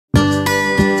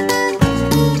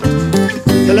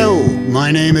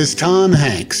My name is Tom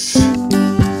Hanks.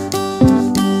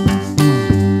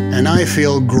 And I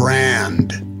feel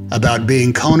grand about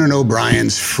being Conan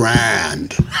O'Brien's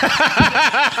friend.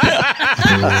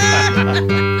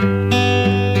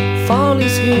 Fall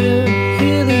is here,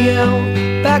 hear the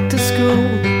yell, back to school,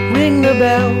 ring the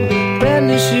bell, brand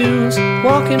new shoes,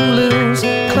 walking blues,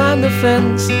 climb the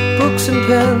fence, books and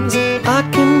pens, I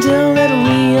can tell that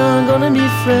we are gonna be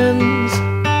friends.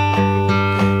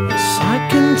 Yes, I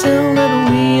can tell that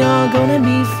we are gonna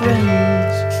be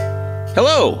friends.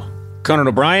 Hello, Conan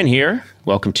O'Brien here.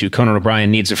 Welcome to Conan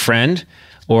O'Brien Needs a Friend,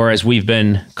 or as we've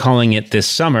been calling it this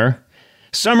summer,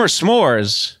 Summer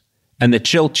S'mores and the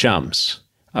Chill Chums.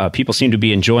 People seem to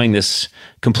be enjoying this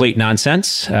complete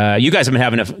nonsense. You guys have been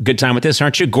having a good time with this,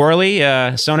 aren't you? Gorley,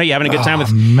 Sona, you having a good time with?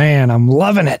 Oh man, I'm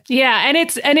loving it. Yeah, and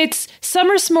it's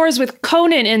Summer S'mores with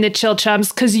Conan and the Chill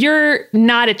Chums, because you're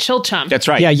not a chill chum. That's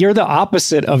right. Yeah, you're the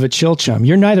opposite of a chill chum.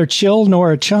 You're neither chill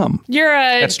nor a chum. You're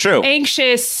a That's true.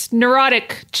 Anxious,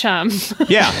 neurotic chum.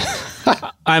 Yeah.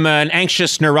 I'm an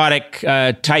anxious, neurotic,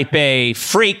 type A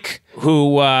freak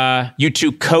who you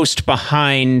two coast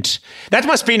behind. That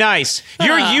must be nice.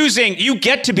 You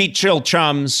get to be chill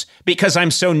chums because I'm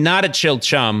so not a chill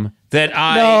chum that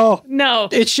No.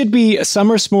 It should be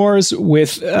Summer S'mores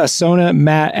with Sona,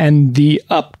 Matt, and the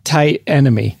uptight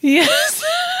enemy. Yes.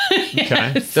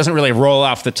 Okay. Doesn't really roll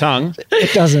off the tongue.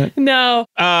 It doesn't. No.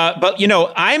 But,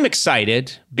 I'm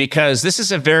excited because this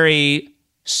is a very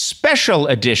special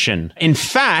edition. In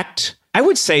fact, I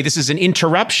would say this is an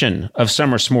interruption of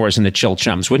Summer S'mores and the Chill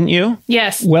Chums, wouldn't you?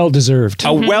 Yes. Well deserved.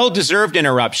 A well-deserved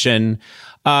interruption.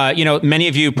 Many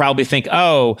of you probably think,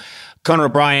 oh, Conan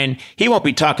O'Brien, he won't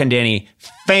be talking to any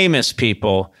famous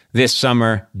people this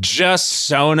summer, just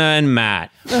Sona and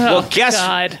Matt. Oh,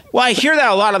 God. Well, I hear that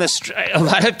a lot on a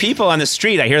lot of people on the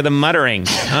street. I hear them muttering,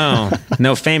 oh,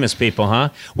 no famous people, huh?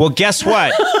 Well, guess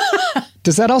what?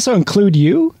 Does that also include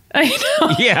you? I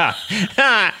know. Yeah.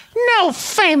 No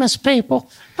famous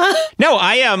people. No,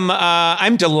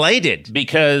 I'm delighted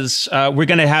because we're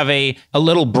going to have a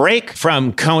little break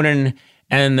from Conan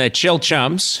and the Chill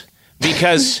Chums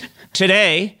because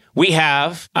today we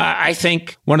have, I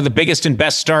think, one of the biggest and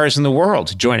best stars in the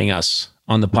world joining us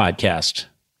on the podcast.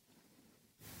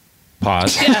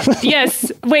 Pause. Yeah.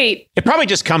 Yes. Wait. It probably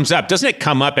just comes up. Doesn't it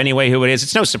come up anyway who it is?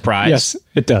 It's no surprise. Yes,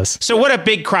 it does. So what a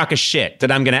big crock of shit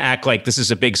that I'm going to act like this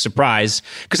is a big surprise.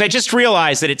 Because I just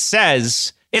realized that it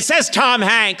says Tom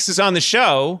Hanks is on the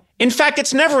show. In fact,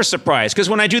 it's never a surprise because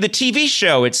when I do the TV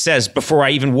show, it says before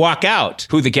I even walk out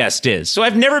who the guest is. So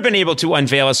I've never been able to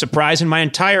unveil a surprise in my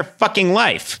entire fucking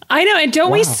life. I know. And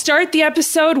don't we start the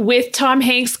episode with Tom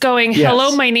Hanks going,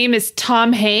 hello, my name is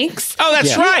Tom Hanks? Oh,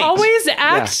 that's right. You always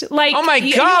act like, oh my God.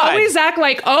 You always act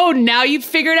like, oh, now you've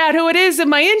figured out who it is. In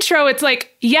my intro, it's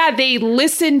like, yeah, they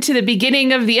listened to the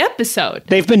beginning of the episode.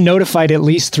 They've been notified at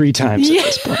least 3 times at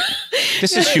this point.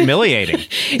 This is humiliating.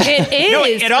 It is. No,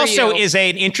 it also is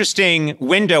an interesting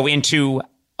window into,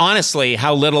 honestly,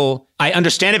 how little I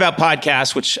understand about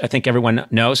podcasts, which I think everyone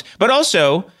knows. But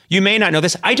also, you may not know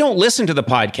this, I don't listen to the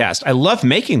podcast. I love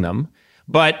making them,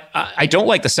 but I don't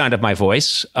like the sound of my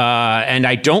voice, and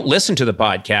I don't listen to the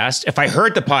podcast. If I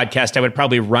heard the podcast, I would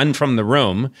probably run from the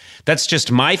room. That's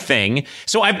just my thing.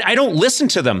 So I don't listen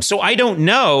to them. So I don't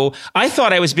know. I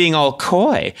thought I was being all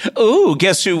coy. Ooh,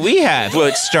 guess who we have? Well,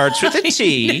 it starts with a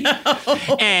T,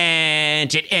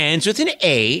 and it ends with an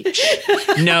H.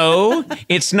 No,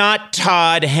 it's not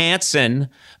Todd Hansen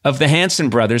of the Hansen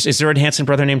brothers. Is there a Hansen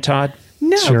brother named Todd?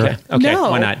 No. Sure. Okay,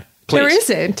 No. why not? Please. There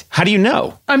isn't. How do you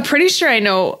know? I'm pretty sure I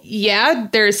know. Yeah,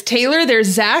 there's Taylor, there's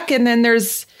Zach, and then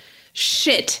there's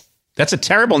Shit. That's a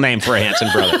terrible name for a Hansen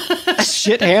brother.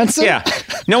 Shit Hansen? Yeah.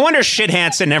 No wonder Shit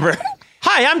Hansen never...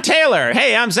 Hi, I'm Taylor.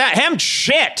 Hey, I'm Zach. I'm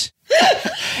Shit.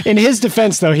 In his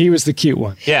defense, though, he was the cute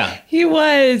one. Yeah. He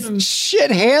was.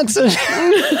 Shit Hansen.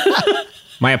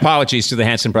 My apologies to the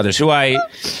Hansen brothers,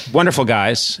 wonderful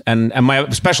guys, and my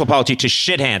special apology to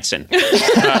Shit Hansen.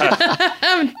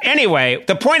 Anyway,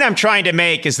 the point I'm trying to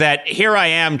make is that here I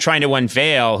am trying to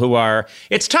unveil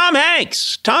it's Tom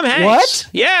Hanks. Tom Hanks. What?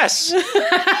 Yes.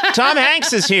 Tom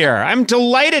Hanks is here. I'm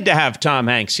delighted to have Tom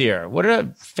Hanks here. What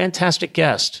a fantastic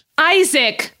guest.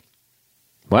 Isaac.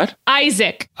 What?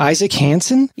 Isaac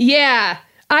Hansen? Yeah.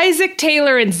 Isaac,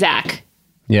 Taylor, and Zach.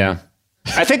 Yeah.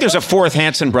 I think there's a fourth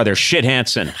Hansen brother, Shit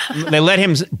Hansen. They let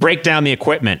him break down the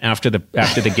equipment after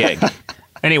the gig.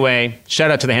 Anyway,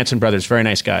 shout out to the Hansen brothers. Very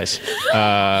nice guys.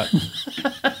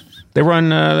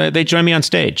 They joined me on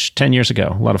stage 10 years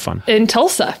ago. A lot of fun. In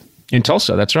Tulsa. In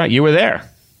Tulsa, that's right. You were there.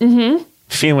 Mm-hmm.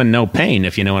 Feeling no pain,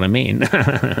 if you know what I mean.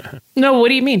 No, what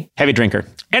do you mean? Heavy drinker.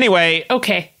 Anyway.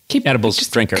 Okay. Keep Edibles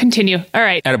just drinker. Continue. All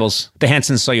right. Edibles. The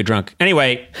Hansons saw you drunk.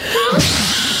 Anyway.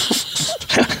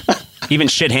 Even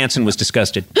Shit Hansen was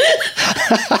disgusted.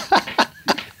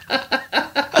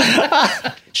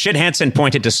 Shit Hansen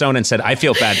pointed to Sona and said, I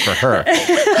feel bad for her.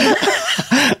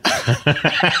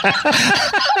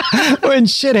 When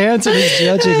Shit Hansen is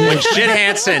judging you. When Shit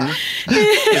Hansen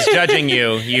is judging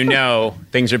you, you know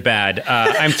things are bad.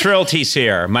 I'm thrilled he's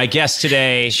here. My guest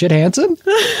today... Shit Hansen?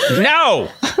 No!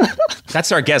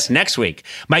 That's our guest next week.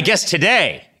 My guest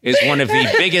today is one of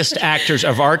the biggest actors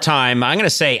of our time. I'm going to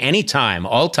say any time,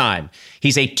 all time.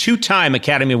 He's a 2-time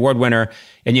Academy Award winner,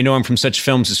 and you know him from such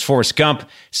films as Forrest Gump,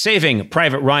 Saving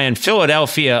Private Ryan,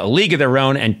 Philadelphia, A League of Their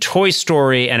Own, and Toy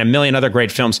Story, and a million other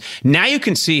great films. Now you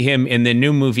can see him in the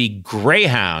new movie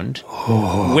Greyhound,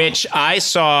 which I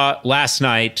saw last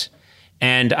night.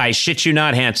 And I shit you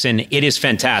not, Hansen, it is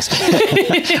fantastic.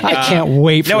 I can't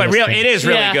wait for this thing. It is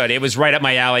really good. It was right up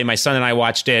my alley. My son and I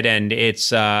watched it, and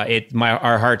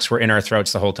our hearts were in our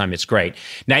throats the whole time. It's great.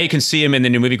 Now you can see him in the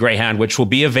new movie Greyhound, which will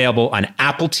be available on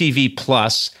Apple TV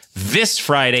Plus this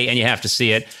Friday, and you have to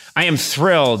see it. I am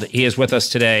thrilled he is with us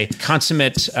today.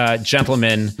 Consummate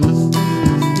gentleman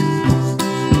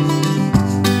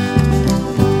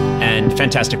and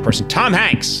fantastic person, Tom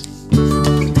Hanks.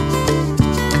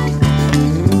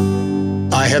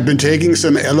 I have been taking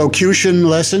some elocution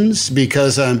lessons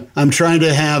because I'm trying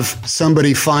to have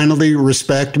somebody finally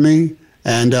respect me.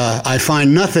 And I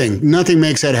find nothing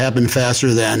makes that happen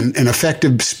faster than an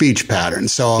effective speech pattern.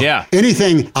 So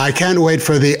anything, I can't wait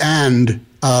for the end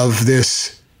of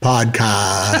this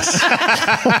podcast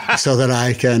so that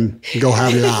I can go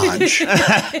have lunch.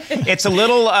 It's a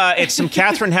little, it's some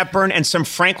Katharine Hepburn and some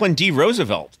Franklin D.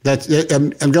 Roosevelt.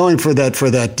 I'm going for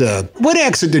that. What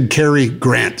accent did Cary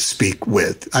Grant speak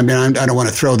with? I mean, I don't want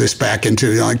to throw this back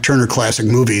into like Turner Classic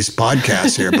Movies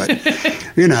podcast here, but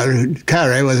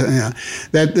Cary was.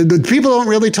 That the people don't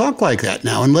really talk like that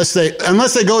now, unless they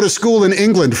go to school in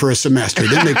England for a semester.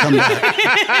 Then they come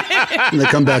back. And they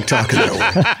come back talking that way.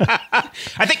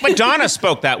 I think Madonna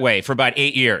spoke that way for about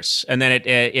 8 years, and then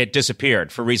it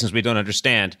disappeared for reasons we don't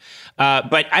understand.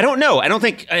 But I don't know. I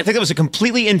think it was a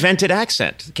completely invented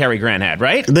accent Cary Grant had,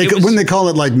 right? Wouldn't they call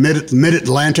it like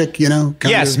mid-Atlantic,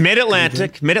 Yes,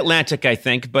 mid-Atlantic, I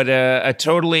think, but a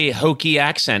totally hokey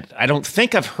accent. I don't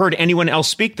think I've heard anyone else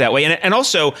speak that way. And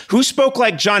also, who spoke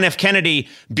like John F. Kennedy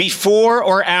before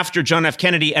or after John F.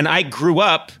 Kennedy? And I grew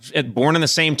up, born in the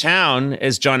same town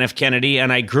as John F. Kennedy,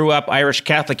 and I grew up Irish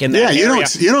Catholic in that area.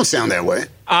 You don't sound that way.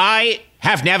 I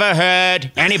have never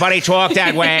heard anybody talk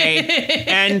that way,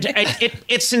 and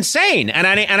it's insane. And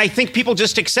I think people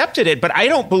just accepted it, but I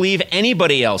don't believe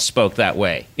anybody else spoke that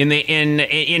way in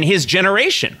his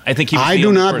generation. I think I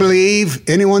do not believe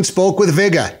anyone spoke with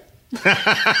vigor.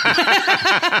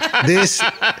 This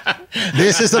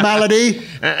is the melody.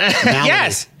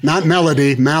 Yes, not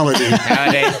melody.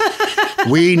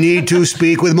 We need to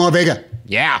speak with more vigor.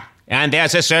 Yeah, and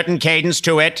there's a certain cadence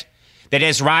to it that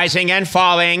is rising and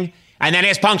falling, and then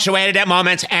is punctuated at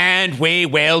moments, and we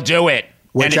will do it.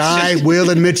 Which I will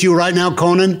admit to you right now,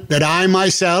 Conan, that I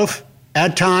myself,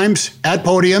 at times, at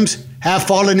podiums, have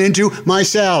fallen into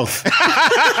myself.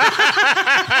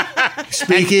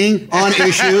 Speaking on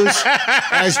issues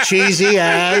as cheesy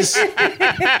as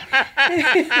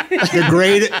the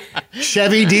great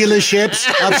Chevy dealerships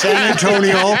of San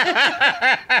Antonio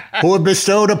who have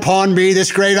bestowed upon me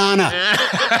this great honor.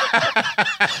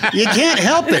 You can't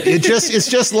help it. It's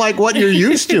just like what you're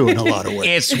used to in a lot of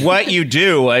ways. It's what you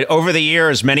do. Over the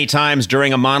years, many times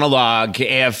during a monologue,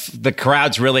 if the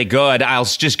crowd's really good, I'll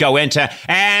just go into,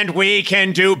 and we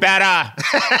can do better.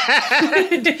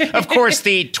 Of course,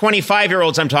 the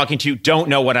 25-year-olds I'm talking to don't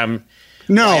know what I'm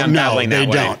No, they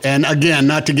don't. And again,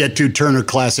 not to get too Turner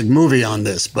Classic Movie on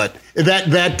this, but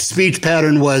that speech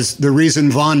pattern was the reason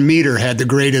Von Meter had the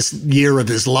greatest year of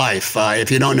his life.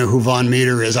 If you don't know who Von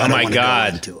Meter is, I don't want to go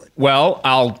into it. Well,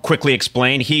 I'll quickly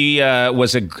explain. He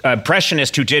was an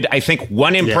impressionist who did, I think,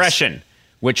 one impression,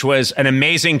 which was an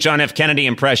amazing John F. Kennedy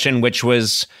impression, which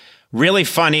was really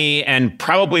funny and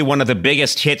probably one of the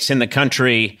biggest hits in the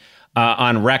country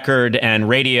on record and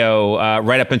radio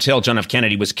right up until John F.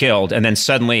 Kennedy was killed. And then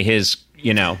suddenly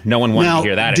no one wanted to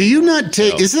hear that. Do you not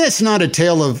take, is this not a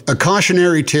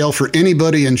cautionary tale for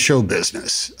anybody in show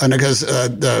business? And because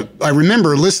I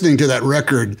remember listening to that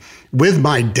record with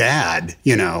my dad,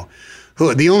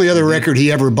 who the only other record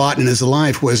he ever bought in his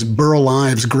life was Burl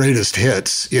Ives' Greatest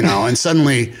Hits, and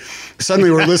suddenly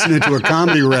we're listening to a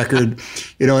comedy record,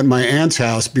 at my aunt's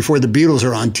house before the Beatles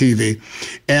are on TV.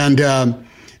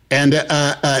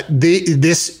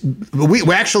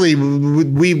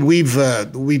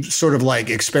 We've sort of like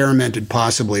experimented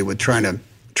possibly with trying to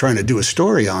trying to do a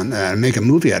story on that and make a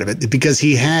movie out of it, because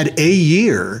he had a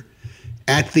year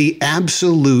at the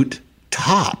absolute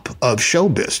top of show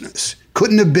business.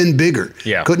 Couldn't have been bigger.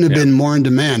 Yeah. Couldn't have been more in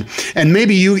demand. And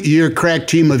maybe your crack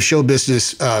team of show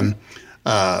business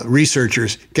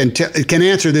researchers can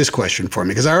answer this question for me,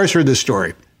 because I always heard this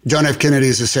story. John F. Kennedy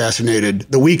is assassinated.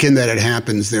 The weekend that it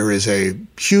happens, there is a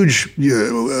huge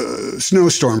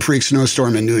freak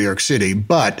snowstorm in New York City.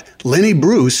 But Lenny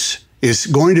Bruce is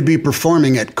going to be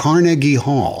performing at Carnegie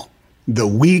Hall the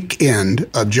weekend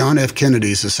of John F.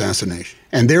 Kennedy's assassination.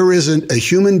 And there isn't a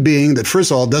human being that, first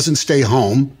of all, doesn't stay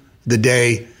home the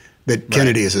day that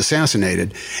Kennedy is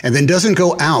assassinated, and then doesn't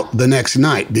go out the next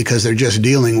night because they're just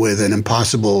dealing with an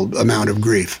impossible amount of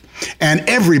grief. And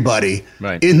everybody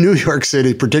in New York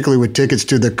City, particularly with tickets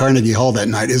to the Carnegie Hall that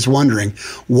night, is wondering,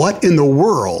 what in the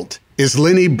world is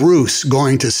Lenny Bruce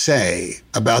going to say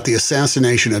about the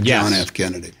assassination of John F.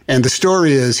 Kennedy? And the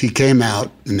story is, he came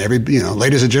out, and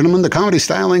ladies and gentlemen, the comedy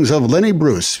stylings of Lenny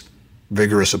Bruce.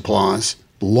 Vigorous applause,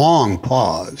 long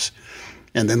pause,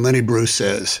 and then Lenny Bruce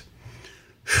says,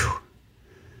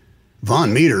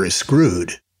 Von Meter is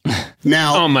screwed.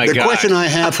 Now, the question I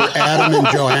have for Adam and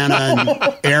Joanna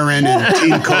and Aaron and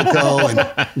Team Coco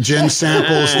and Jen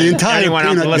Samples, the entire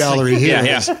peanut gallery here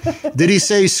is, did he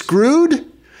say screwed?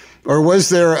 Or was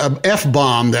there a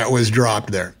F-bomb that was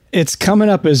dropped there? It's coming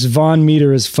up as Von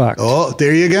Meter is fucked. Oh,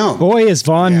 there you go. Boy, is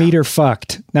Von Meter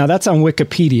fucked. Now, that's on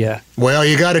Wikipedia. Well,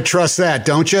 you got to trust that,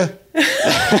 don't you?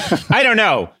 I don't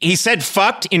know. He said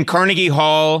fucked in Carnegie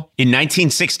Hall in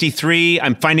 1963.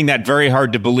 I'm finding that very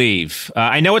hard to believe.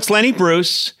 I know it's Lenny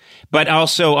Bruce, but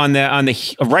also on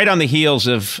the right on the heels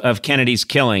of Kennedy's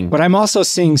killing. But I'm also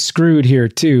seeing screwed here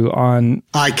too on.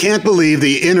 I can't believe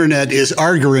the internet is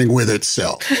arguing with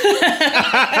itself.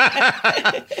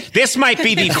 This might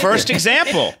be the first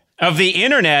example of the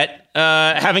internet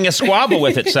having a squabble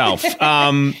with itself.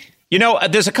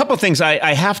 There's a couple of things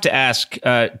I have to ask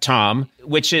Tom,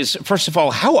 which is, first of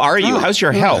all, how are you? How's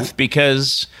your health?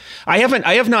 Because I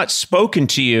have not spoken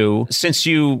to you since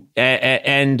you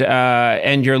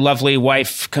and your lovely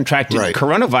wife contracted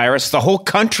coronavirus. The whole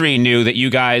country knew that you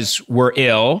guys were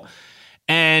ill.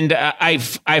 And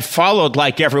I've followed,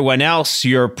 like everyone else,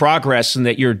 your progress and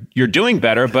that you're doing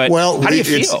better. But how do you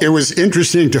feel? It was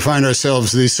interesting to find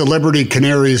ourselves the celebrity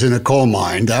canaries in a coal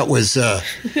mine. That was, and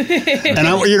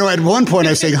at one point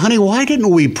I was saying, honey, why didn't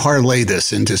we parlay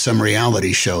this into some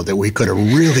reality show that we could have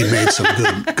really made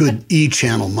some good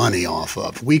E-channel money off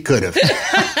of? We got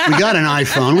an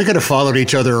iPhone. We could have followed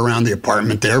each other around the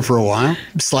apartment there for a while,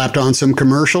 slapped on some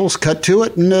commercials, cut to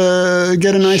it, and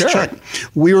get a nice check.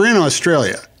 We were in Australia.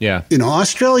 Yeah.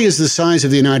 Australia is the size of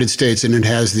the United States, and it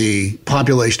has the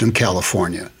population of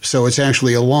California. So it's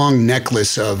actually a long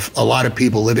necklace of a lot of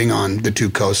people living on the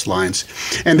two coastlines.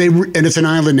 And it's an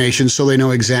island nation, so they know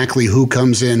exactly who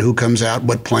comes in, who comes out,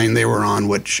 what plane they were on,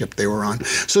 what ship they were on.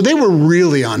 So they were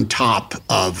really on top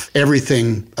of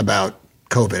everything about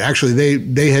COVID. Actually,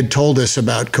 they had told us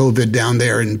about COVID down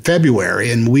there in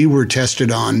February, and we were tested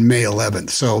on May 11th.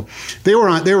 So they were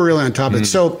really on top of it.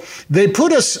 So they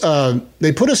put us in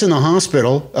the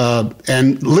hospital,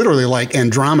 and literally like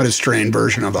Andromeda strain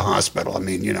version of the hospital. I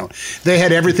mean, they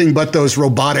had everything but those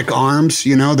robotic arms,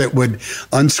 that would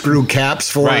unscrew caps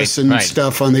for us and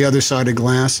stuff on the other side of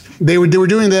glass. They were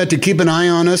doing that to keep an eye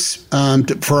on us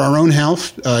for our own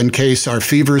health, in case our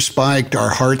fever spiked, our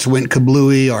hearts went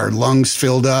kablooey, our lungs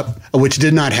filled up, which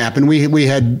did not happen. We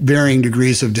had varying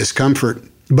degrees of discomfort.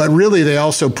 But really, they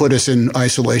also put us in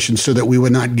isolation so that we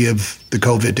would not give the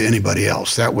COVID to anybody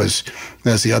else.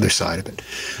 That's the other side of it.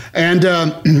 And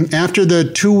after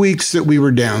the 2 weeks that we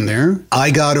were down there,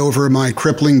 I got over my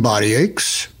crippling body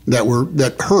aches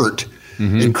that hurt,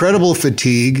 incredible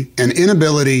fatigue, and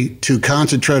inability to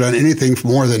concentrate on anything for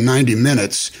more than 90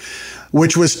 minutes.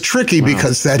 Which was tricky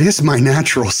because that is my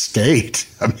natural state.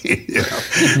 I mean,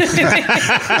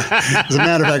 as a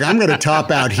matter of fact, I'm going to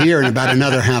top out here in about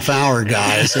another half hour,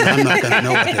 guys, and I'm not going to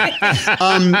know what it.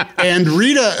 And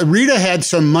Rita had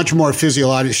some much more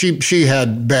physiological. She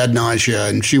had bad nausea,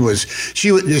 and she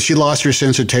lost her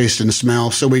sense of taste and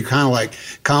smell. So we kind of like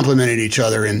complemented each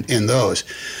other in those.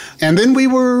 And then we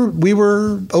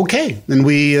were okay. And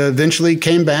we eventually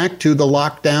came back to the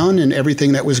lockdown and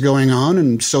everything that was going on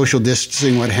and social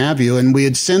distancing, what have you. And we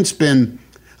had since been,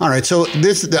 all right, so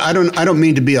I don't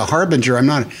mean to be a harbinger. I'm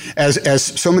not, as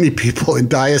so many people in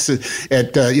diocese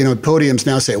at podiums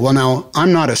now say, well, now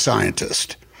I'm not a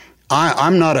scientist.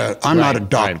 I'm not a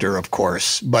doctor, of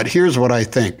course, but here's what I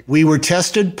think. We were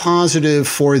tested positive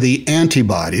for the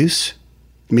antibodies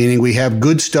meaning we have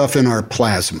good stuff in our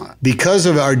plasma. Because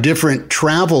of our different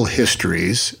travel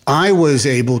histories, I was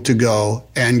able to go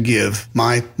and give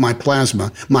my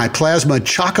plasma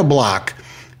chock-a-block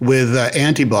with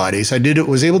antibodies.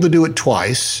 Was able to do it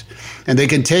twice. And they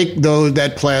can take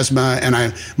that plasma,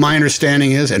 and my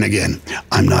understanding is, and again,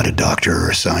 I'm not a doctor or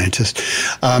a scientist,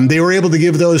 they were able to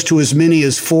give those to as many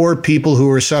as 4 people who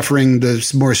were suffering the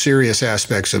more serious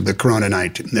aspects of the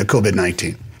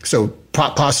COVID-19. So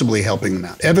possibly helping them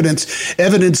out.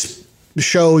 Evidence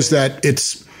shows that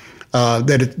it's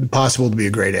possible to be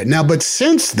a great aid. Now, but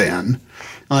since then,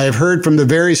 I have heard from the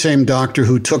very same doctor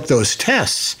who took those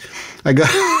tests. I go,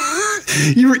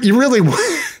 you really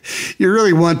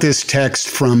want this text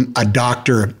from a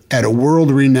doctor at a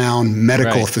world-renowned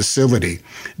medical facility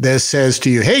that says to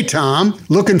you, "Hey, Tom,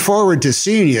 looking forward to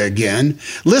seeing you again.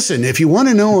 Listen, if you want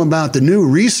to know about the new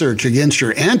research against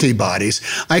your antibodies,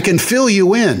 I can fill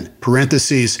you in."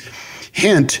 Parentheses,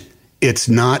 hint, it's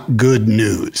not good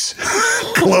news.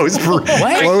 Close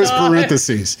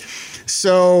parentheses.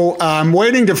 So I'm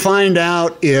waiting to find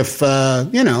out if,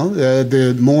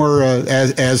 the more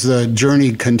as the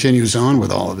journey continues on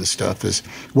with all of this stuff is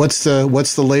what's the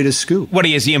latest scoop? What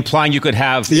is he implying? You could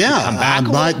have come back?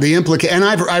 And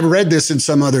I've read this in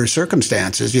some other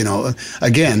circumstances.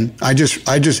 Again, I just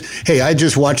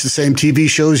watch the same TV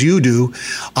shows you do.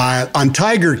 On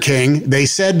Tiger King, they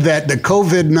said that the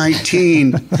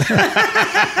COVID-19.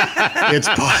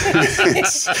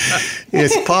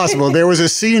 It's possible. There was a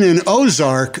scene in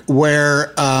Ozark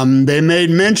where they made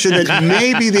mention that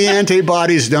maybe the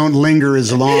antibodies don't linger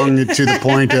as long to the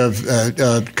point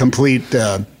of complete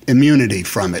immunity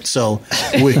from it. So,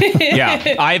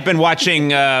 I've been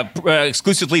watching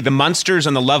exclusively The Munsters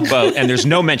on the Love Boat, and there's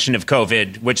no mention of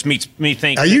COVID, which makes me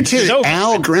think. Are you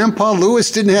kidding? Grandpa Lewis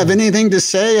didn't have anything to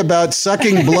say about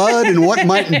sucking blood and what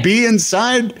might be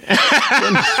inside?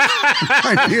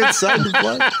 Might be inside the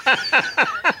blood.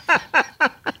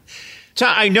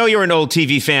 Tom, I know you're an old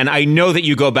TV fan. I know that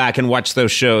you go back and watch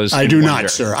those shows. I do not,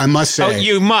 sir. I must say. Oh,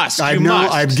 you must. I've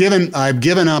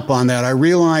given up on that. I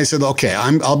realize that, okay,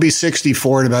 I'll be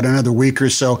 64 in about another week or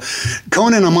so.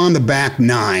 Conan, I'm on the back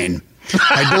 9.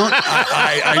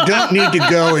 I don't need to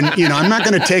go and, I'm not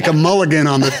going to take a mulligan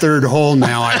on the 3rd hole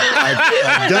now.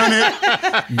 I've done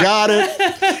it, got it.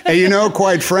 And,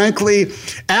 quite frankly,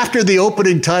 after the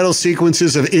opening title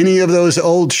sequences of any of those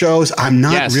old shows, I'm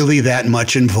not really that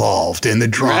much involved in the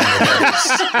drama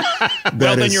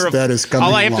that is coming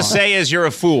All I have along. to say is you're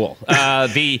a fool.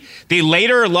 The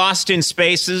later Lost in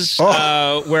Spaces,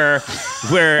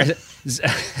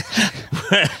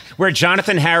 where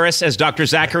Jonathan Harris as Dr.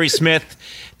 Zachary Smith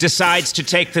decides to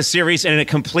take the series in a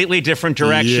completely different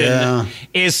direction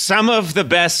is some of the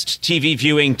best TV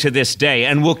viewing to this day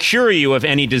and will cure you of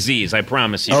any disease, I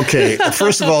promise you. Okay,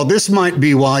 first of all, this might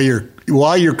be why your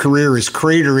career is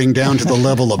cratering down to the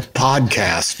level of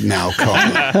podcast now,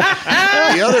 Colin.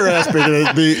 The other aspect of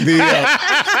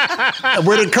it,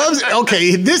 when it comes,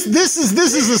 this is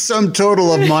the sum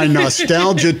total of my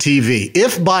nostalgia TV.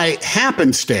 If by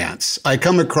happenstance I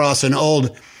come across an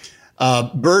old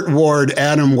Burt Ward,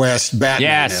 Adam West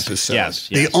Batman episode,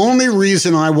 the only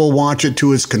reason I will watch it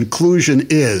to its conclusion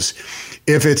is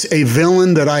if it's a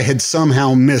villain that I had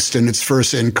somehow missed in its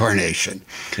first incarnation.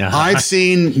 I've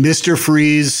seen Mr.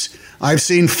 Freeze. I've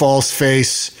seen False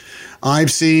Face.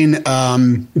 I've seen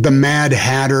the Mad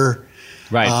Hatter.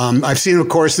 Right. I've seen, of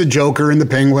course, the Joker and the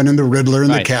Penguin and the Riddler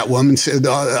and the Catwoman.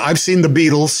 I've seen the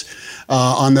Beatles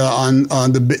on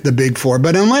the Big Four.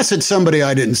 But unless it's somebody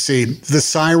I didn't see, the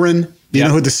Siren. You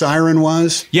know who the Siren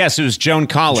was? Yes, it was Joan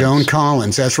Collins. Joan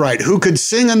Collins, that's right. Who could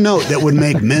sing a note that would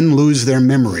make men lose their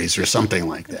memories or something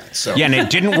like that. So and it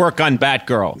didn't work on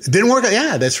Batgirl. It didn't work.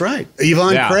 Yeah, that's right.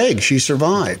 Yvonne Craig, she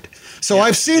survived. So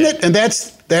I've seen it, and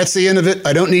that's the end of it.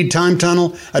 I don't need Time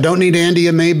Tunnel. I don't need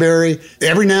Andy Mayberry.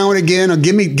 Every now and again,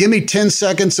 give me 10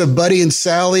 seconds of Buddy and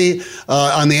Sally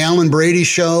on the Alan Brady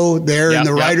show there in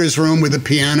the writer's room with the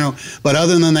piano. But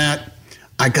other than that,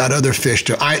 I got other fish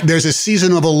to. There's a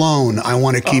season of Alone I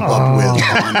want to keep up with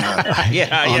on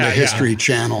the History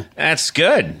Channel. That's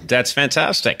good. That's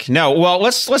fantastic. No, well,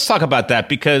 let's talk about that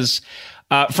because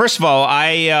first of all,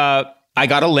 I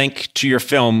got a link to your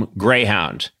film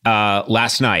Greyhound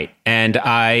last night, and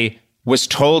I was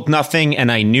told nothing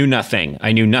and I knew nothing.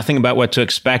 I knew nothing about what to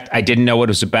expect. I didn't know what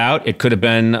it was about. It could have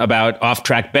been about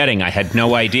off-track betting. I had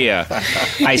no idea.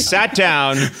 I sat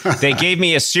down. They gave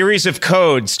me a series of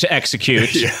codes to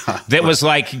execute that was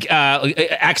like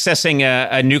accessing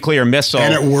a nuclear missile.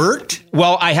 And it worked?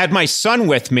 Well, I had my son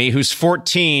with me who's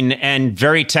 14 and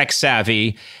very tech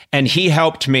savvy. And he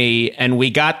helped me, and we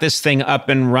got this thing up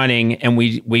and running, and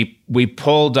we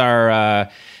pulled our...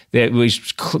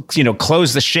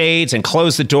 closed the shades and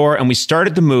closed the door, and we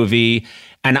started the movie,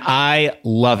 and I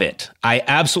love it. I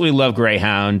absolutely love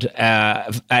Greyhound.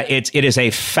 It is a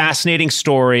fascinating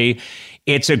story.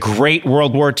 It's a great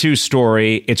World War II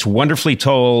story. It's wonderfully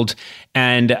told,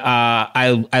 and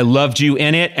I loved you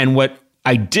in it. And what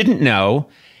I didn't know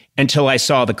until I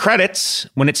saw the credits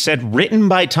when it said written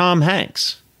by Tom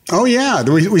Hanks. Oh, yeah.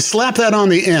 We slapped that on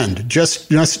the end, just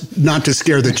not to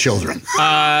scare the children.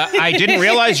 I didn't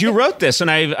realize you wrote this. And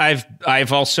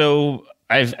I've also,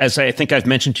 as I think I've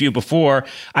mentioned to you before,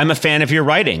 I'm a fan of your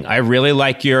writing. I really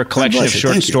like your collection of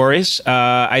short stories.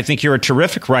 I think you're a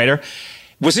terrific writer.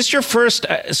 Was this your first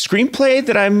screenplay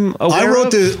that I'm aware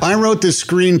of? I wrote the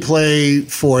screenplay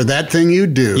for That Thing You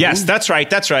Do. Yes, that's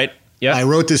right. Yep. I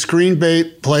wrote the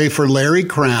screenplay for Larry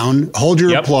Crown. Hold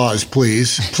your applause,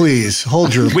 please. Please,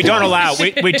 hold your applause.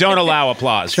 We don't allow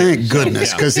applause. Thank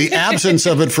goodness, because the absence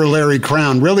of it for Larry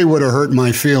Crown really would have hurt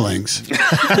my feelings.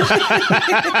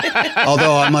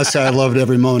 Although I must say I loved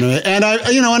every moment of it. And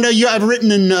I've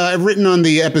written on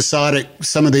the episodic,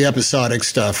 some of the episodic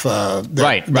stuff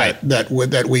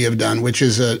that we have done, which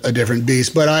is a different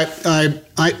beast. But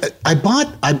I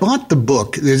bought the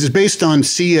book. This is based on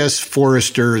C.S.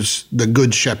 Forrester's The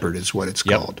Good Shepherd is what it's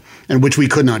called, and which we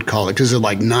could not call it because there are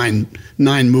like nine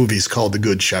movies called The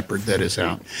Good Shepherd that is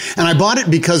out. And I bought it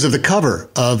because of the cover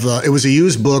of it was a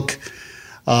used book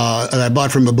that I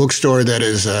bought from a bookstore that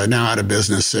is now out of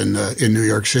business in New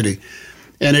York City.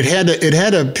 And it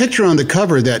had a picture on the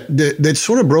cover that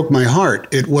sort of broke my heart.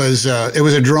 It was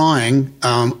a drawing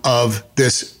of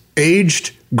this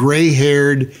aged,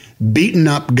 gray-haired,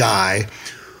 beaten-up guy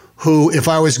who, if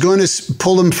I was going to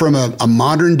pull him from a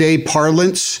modern-day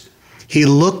parlance, he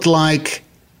looked like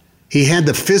he had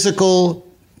the physical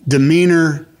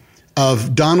demeanor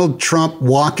of Donald Trump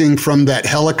walking from that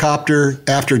helicopter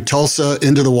after Tulsa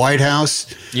into the White House.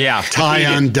 Yeah. Tie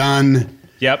undone.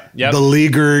 Yep.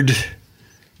 Beleaguered,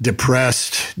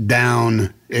 depressed,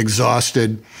 down,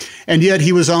 exhausted. And yet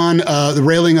he was on the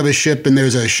railing of a ship, and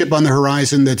there's a ship on the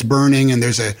horizon that's burning, and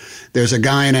there's a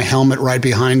guy in a helmet right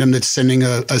behind him that's sending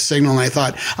a signal. And I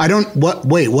thought,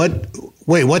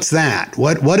 what's that?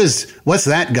 What's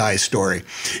that guy's story?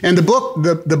 And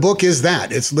the book is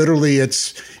that. It's literally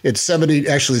it's 70.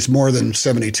 Actually, it's more than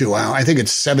 72. I think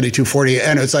it's 72:40,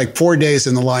 and it's like 4 days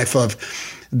in the life of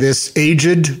this a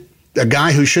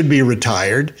guy who should be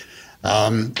retired.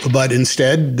 But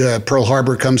instead, Pearl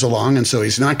Harbor comes along, and so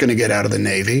he's not going to get out of the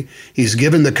Navy. He's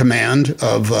given the command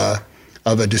of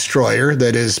a destroyer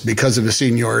that is, because of his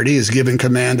seniority, is given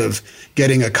command of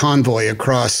getting a convoy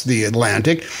across the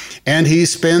Atlantic. And he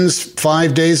spends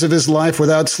 5 days of his life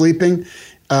without sleeping,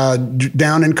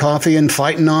 down in coffee and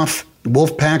fighting off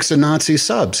wolf packs of Nazi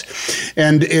subs.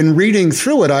 And in reading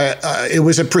through it, it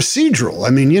was a procedural. I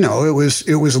mean, it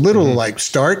was literally like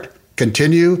start,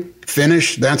 continue,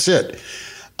 finish, that's it.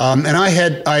 And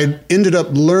I ended up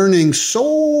learning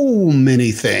so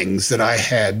many things that I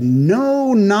had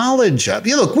no knowledge of.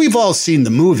 Look, we've all seen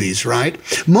the movies, right?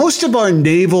 Most of our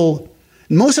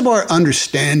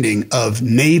understanding of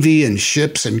Navy and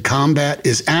ships and combat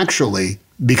is actually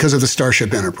because of the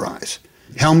Starship Enterprise.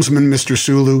 Helmsman, Mr.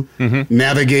 Sulu,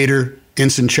 navigator,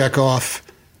 Ensign Chekhov,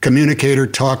 communicator,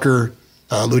 talker,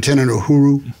 Lieutenant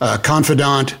Uhuru,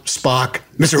 confidant, Spock,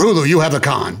 Mr. Hulu, you have a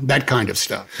con, that kind of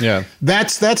stuff. Yeah.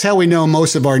 That's how we know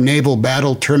most of our naval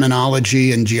battle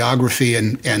terminology and geography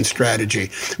and strategy,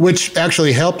 which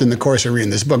actually helped in the course of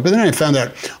reading this book. But then I found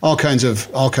out all kinds of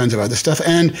other stuff.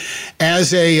 And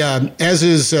as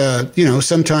is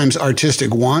sometimes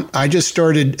artistic want, I just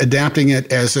started adapting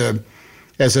it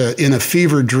in a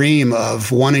fever dream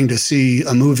of wanting to see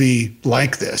a movie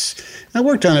like this. I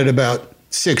worked on it about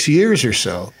 6 years or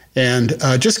so, and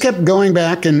just kept going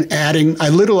back and adding.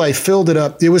 I filled it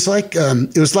up. It was like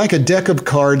a deck of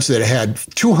cards that had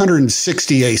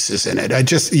 260 aces in it. I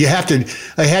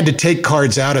had to take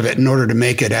cards out of it in order to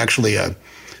make it actually a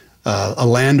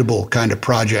landable kind of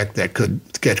project that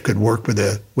could work with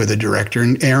a director.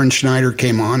 And Aaron Schneider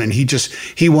came on, and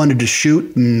he wanted to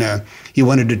shoot, and he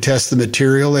wanted to test the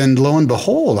material. And lo and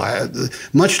behold,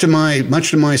 much to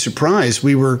my surprise,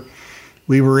 we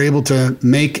were able to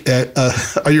make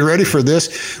are you ready for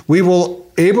this? We will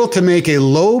able to make a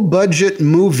low-budget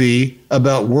movie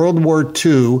about World War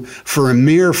II for a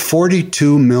mere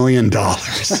 $42 million.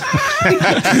 How's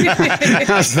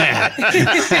that?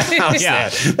 How's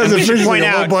that? That's officially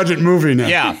a low-budget movie now.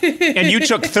 Yeah, and you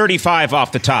took 35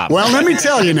 off the top. Well, let me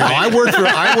tell you now. I work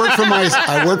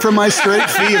for my straight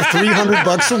fee of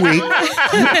 $300 a week.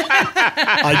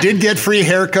 I did get free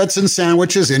haircuts and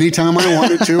sandwiches anytime I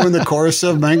wanted to in the course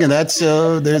of making. That's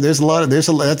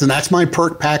that's my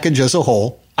perk package as a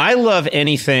whole. I love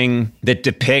anything that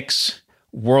depicts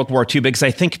World War II because I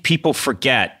think people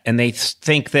forget and they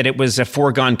think that it was a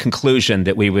foregone conclusion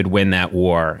that we would win that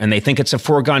war. And they think it's a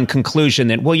foregone conclusion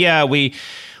that, well, yeah, we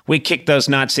kicked those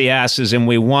Nazi asses and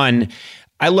we won.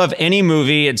 I love any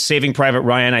movie, and Saving Private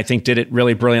Ryan, I think, did it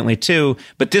really brilliantly too.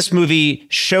 But this movie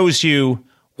shows you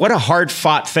what a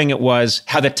hard-fought thing it was,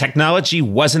 how the technology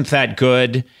wasn't that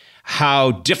good,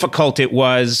 how difficult it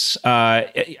was.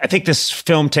 I think this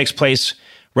film takes place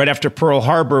right after Pearl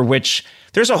Harbor, which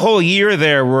there's a whole year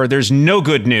there where there's no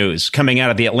good news coming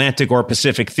out of the Atlantic or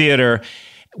Pacific theater.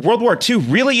 World War II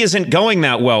really isn't going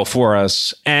that well for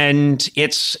us, and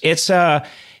it's a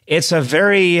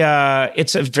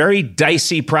very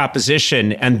dicey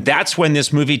proposition, and that's when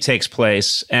this movie takes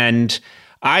place. And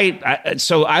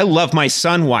so I love my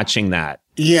son watching that.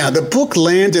 Yeah, the book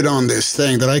landed on this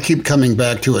thing that I keep coming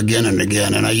back to again and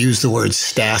again, and I use the word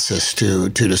stasis to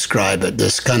describe it.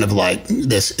 This kind of like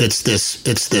this. It's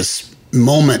this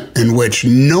moment in which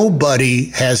nobody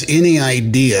has any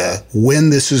idea when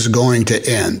this is going to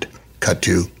end. Cut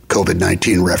to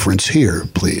COVID-19 reference here,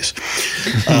 please.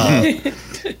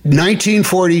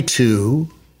 1942,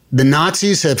 the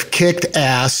Nazis have kicked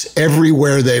ass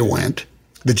everywhere they went.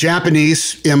 The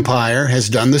Japanese Empire has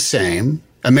done the same.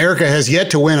 America has yet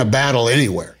to win a battle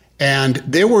anywhere. And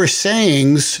there were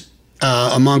sayings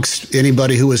amongst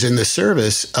anybody who was in the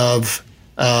service of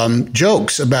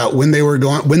jokes about when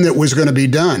it was going to be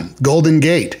done. Golden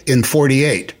Gate in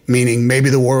 48, meaning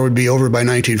maybe the war would be over by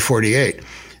 1948.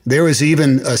 There was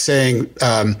even a saying,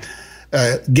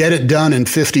 get it done in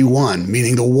 51,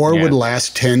 meaning the war would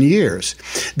last 10 years.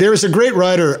 There was a great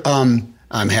writer,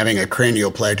 I'm having a cranial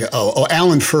plague.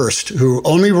 Alan Furst, who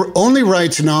only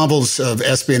writes novels of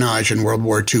espionage in World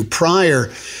War II prior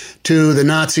to the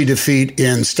Nazi defeat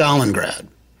in Stalingrad,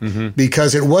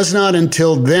 because it was not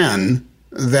until then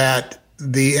that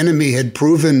the enemy had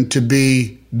proven to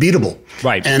be beatable.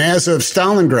 Right. And as of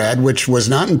Stalingrad, which was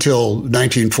not until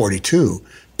 1942.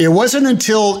 It wasn't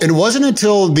until the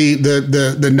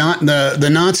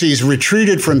Nazis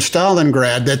retreated from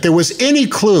Stalingrad that there was any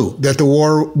clue that the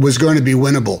war was going to be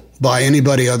winnable by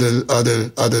anybody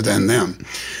other than them.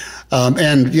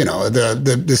 And you know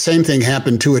the same thing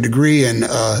happened to a degree in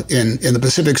the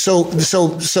Pacific. So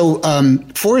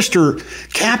Forster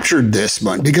captured this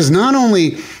one because not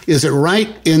only is it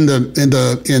right in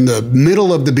the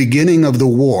middle of the beginning of the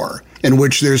war, in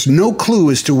which there's no clue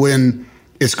as to when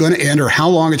it's going to end or how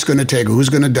long it's going to take, who's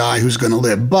going to die, who's going to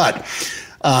live. But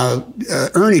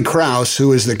Ernie Krause,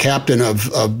 who is the captain of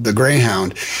the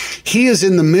Greyhound, he is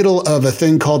in the middle of a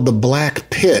thing called the Black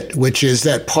Pit, which is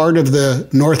that part of the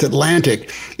North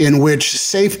Atlantic in which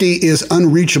safety is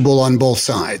unreachable on both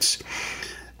sides.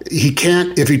 He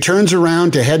can't, if he turns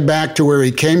around to head back to where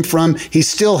he came from, he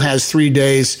still has 3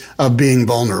 days of being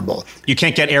vulnerable. You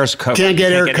can't get air cover. Can't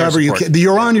get air cover.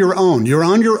 You're on your own. You're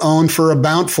on your own for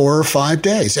about 4 or 5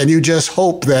 days. And you just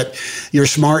hope that you're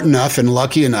smart enough and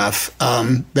lucky enough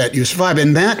that you survive.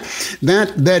 And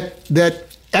that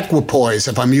equipoise,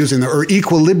 if I'm using or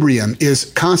equilibrium,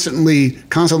 is constantly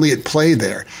at play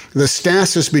there. The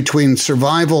stasis between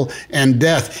survival and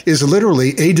death is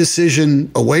literally a decision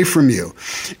away from you.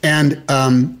 And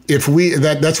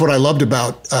that's what I loved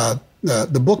about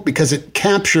the book, because it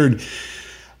captured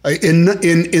in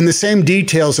the same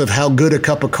details of how good a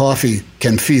cup of coffee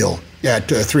can feel at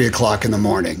 3 o'clock in the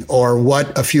morning, or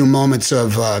what a few moments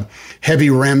of heavy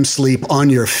REM sleep on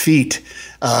your feet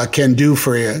can do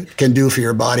for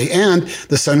your body. And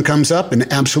the sun comes up and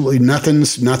absolutely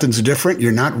nothing's different.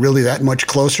 You're not really that much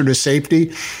closer to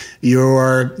safety. You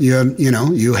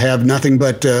have nothing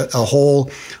but a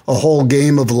whole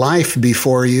game of life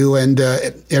before you, and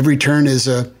every turn is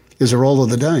a roll of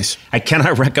the dice. I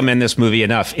cannot recommend this movie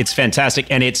enough. It's fantastic.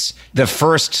 And it's the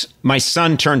first, my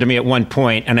son turned to me at one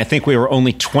point, and I think we were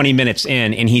only 20 minutes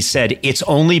in, and he said, it's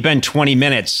only been 20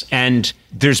 minutes, and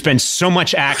there's been so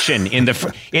much action in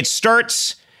it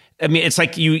starts, I mean, it's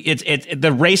like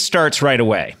the race starts right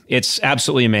away. It's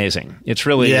absolutely amazing. It's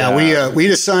really... Yeah, we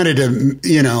decided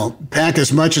to, pack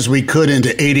as much as we could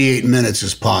into 88 minutes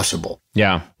as possible.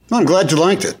 Yeah. Well, I'm glad you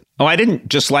liked it. Oh, I didn't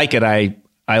just like it. I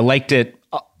liked it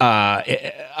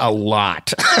a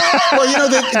lot. Well,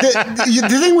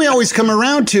 the thing we always come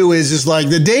around to is like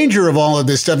the danger of all of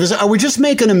this stuff is, are we just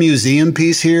making a museum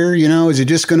piece here? Is it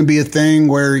just going to be a thing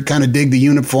where you kind of dig the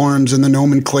uniforms and the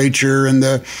nomenclature and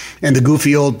the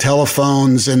goofy old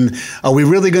telephones? And are we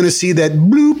really going to see that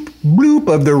bloop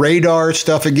of the radar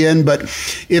stuff again? But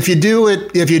if you do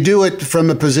it from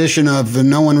a position of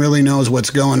no one really knows what's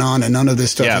going on and none of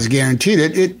this stuff is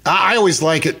guaranteed, I always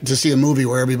like it to see a movie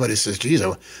where everybody says, geez,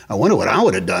 I wonder what I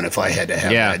would have done if I had to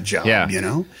have that job,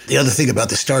 The other thing about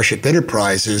the Starship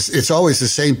Enterprise is it's always the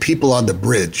same people on the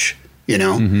bridge,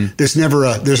 There's never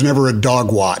a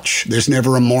dog watch. There's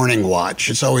never a morning watch.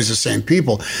 It's always the same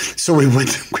people. So we went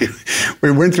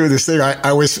through this thing.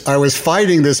 I was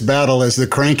fighting this battle as the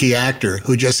cranky actor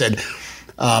who just said,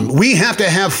 we have to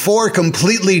have 4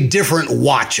 completely different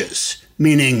watches,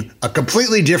 meaning a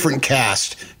completely different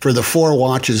cast for the 4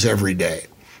 watches every day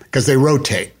because they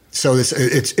rotate. So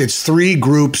it's 3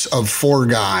 groups of 4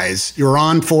 guys. You're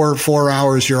on for 4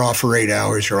 hours. You're off for 8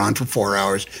 hours. You're on for 4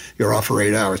 hours. You're off for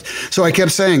 8 hours. So I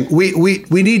kept saying, we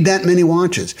need that many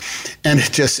watches. And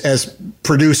it just, as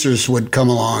producers would come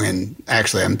along, and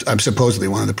actually I'm supposedly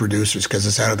one of the producers because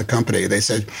it's out of the company. They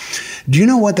said, do you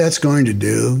know what that's going to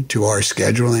do to our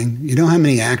scheduling? You know how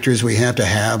many actors we have to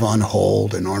have on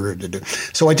hold in order to do?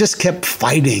 So I just kept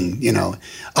fighting,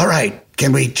 all right.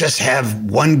 Can we just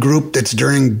have one group that's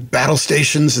during battle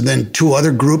stations and then 2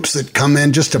 other groups that come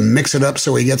in just to mix it up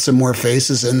so we get some more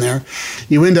faces in there?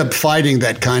 You end up fighting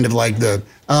that kind of like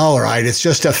all right, it's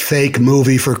just a fake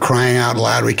movie for crying out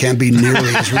loud. We can't be nearly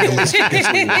as realistic as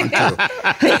we want to.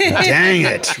 Dang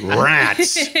it,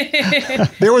 rats.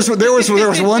 There was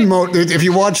one moment, if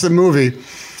you watch the movie,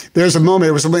 there's a moment,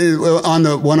 it was on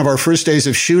one of our first days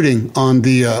of shooting on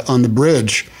the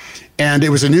bridge. And it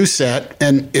was a new set,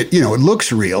 and it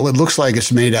looks real. It looks like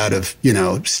it's made out of,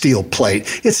 steel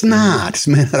plate. It's not. It's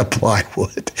made out of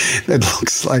plywood. It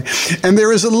looks like. And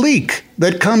there is a leak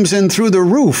that comes in through the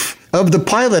roof of the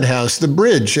pilot house, the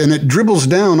bridge, and it dribbles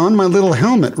down on my little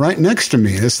helmet right next to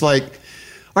me. It's like,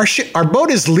 our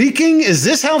boat is leaking? Is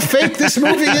this how fake this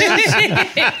movie is?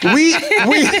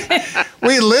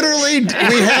 We literally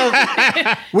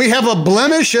have a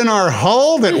blemish in our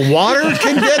hull that water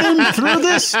can get in through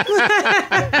this? And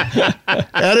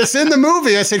it's in the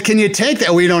movie. I said, can you take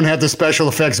that? We don't have the special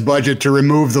effects budget to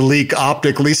remove the leak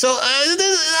optically. So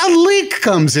a leak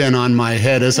comes in on my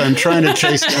head as I'm trying to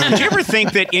chase down. Do you ever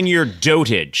think that in your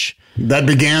dotage, that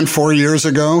began 4 years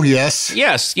ago, yes.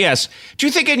 Yes. Do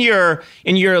you think in your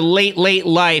late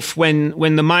life,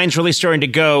 when the mind's really starting to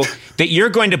go, that you're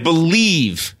going to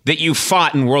believe that you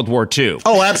fought in World War II?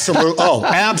 Oh, absolutely.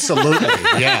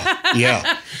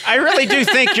 Yeah. I really do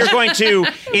think you're going to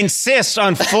insist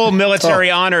on full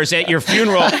military honors at your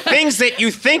funeral, things that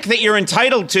you think that you're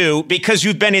entitled to because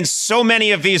you've been in so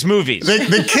many of these movies.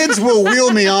 The kids will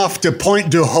wheel me off to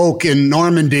Point du Hoc in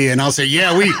Normandy, and I'll say,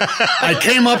 I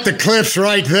came up the cliffs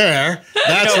right there.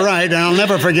 That's right. And I'll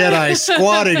never forget, I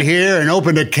squatted here and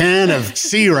opened a can of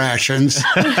sea rations.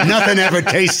 Nothing ever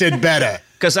tasted better.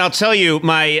 Because I'll tell you,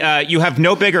 you have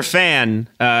no bigger fan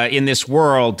in this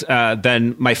world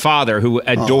than my father, who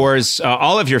adores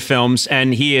all of your films,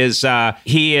 and he's an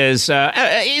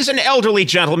elderly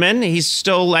gentleman. He's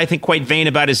still, I think, quite vain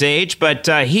about his age, but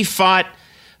he fought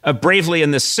bravely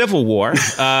in the Civil War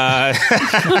for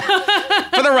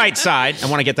the right side. I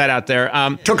want to get that out there.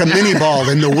 Took a mini ball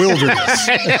in the wilderness.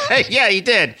 Yeah, he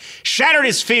did. Shattered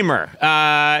his femur.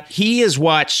 He has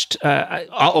watched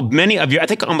many of you. I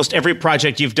think almost every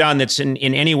project you've done that's in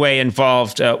any way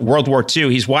involved World War II.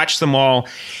 He's watched them all.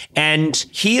 And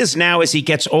he is now, as he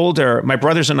gets older, my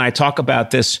brothers and I talk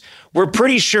about this, we're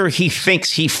pretty sure he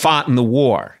thinks he fought in the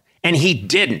war. And he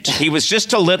didn't. He was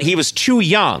just he was too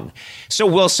young.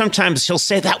 So sometimes he'll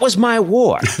say, that was my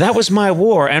war. That was my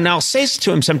war. And I'll say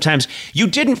to him sometimes, you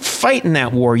didn't fight in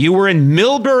that war. You were in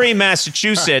Millbury,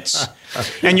 Massachusetts.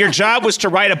 And your job was to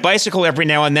ride a bicycle every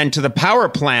now and then to the power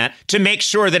plant to make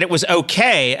sure that it was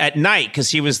okay at night, because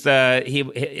he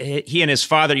and his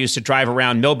father used to drive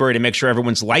around Millbury to make sure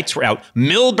everyone's lights were out.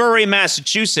 Millbury,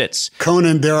 Massachusetts.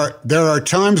 Conan, there are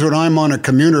times when I'm on a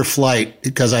commuter flight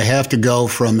because I have to go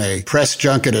from a press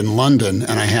junket in London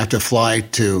and I have to fly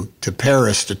to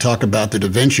Paris to talk about the Da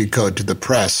Vinci Code to the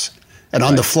press. And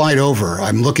on the flight over,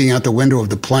 I'm looking out the window of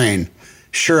the plane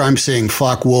sure I'm seeing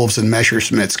Focke-Wulfs and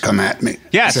Messerschmitts come at me.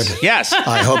 Yes, I said, yes.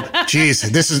 I hope, geez,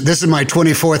 this is my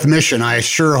 24th mission. I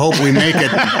sure hope we make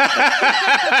it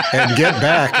and get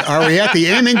back. Are we at the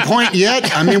aiming point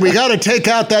yet? I mean, we got to take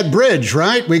out that bridge,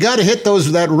 right? We got to hit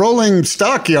that rolling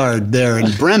stockyard there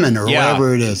in Bremen or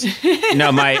wherever it is.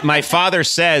 No, my father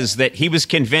says that he was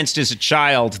convinced as a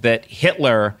child that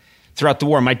Hitler, throughout the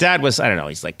war, my dad was, I don't know,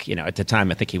 he's like, at the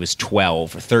time, I think he was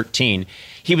 12 or 13.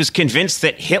 He was convinced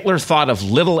that Hitler thought of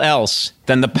little else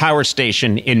than the power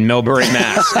station in Millbury,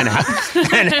 Mass.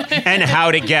 and how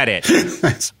to get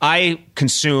it. I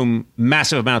consume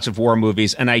massive amounts of war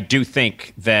movies, and I do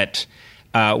think that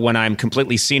when I'm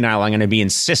completely senile, I'm going to be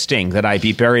insisting that I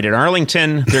be buried at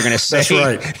Arlington. They're going to say,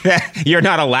 That's right. You're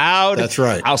not allowed. That's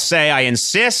right. I'll say I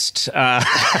insist.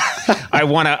 I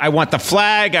want the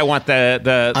flag. I want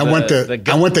I want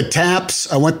the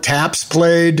taps. I want taps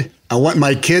played. I want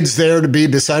my kids there to be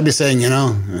beside me saying,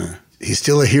 he's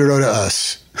still a hero to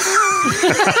us.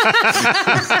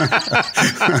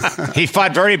 He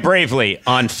fought very bravely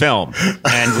on film,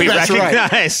 and we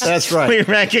recognize. That's right. We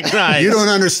recognize. You don't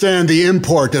understand the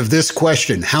import of this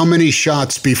question. How many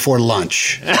shots before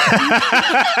lunch?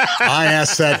 I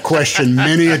asked that question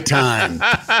many a time.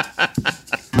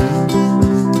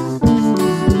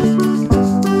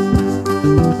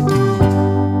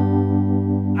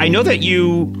 I know that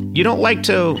you don't like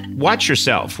to watch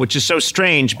yourself, which is so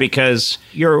strange because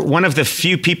you're one of the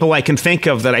few people I can think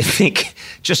of that I think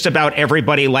just about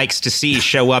everybody likes to see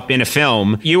show up in a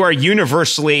film. You are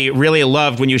universally really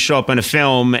loved when you show up in a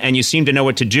film, and you seem to know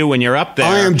what to do when you're up there.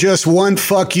 I am just one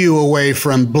fuck you away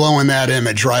from blowing that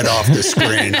image right off the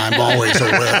screen. I'm always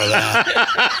aware of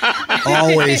that.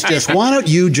 Always just, why don't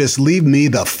you just leave me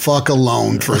the fuck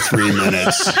alone for 3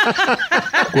 minutes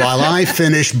while I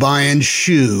finish buying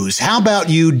shoes? How about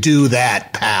you do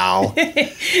that, pal?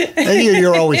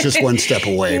 You're always just one step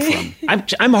away from.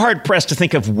 I'm hard pressed to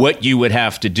think of what you would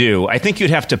have to do. I think you'd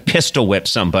have to pistol whip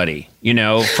somebody,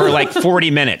 for like 40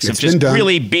 minutes of just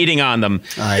really beating on them.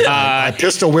 I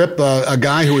pistol whip a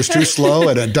guy who was too slow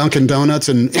at a Dunkin' Donuts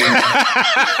and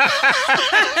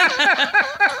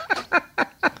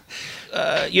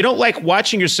you don't like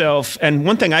watching yourself, and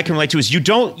one thing I can relate to is you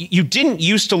didn't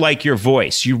used to like your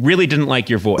voice. You really didn't like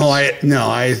your voice. Oh,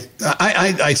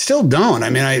 I still don't. I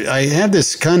mean, I have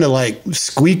this kind of like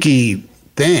squeaky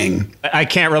thing. I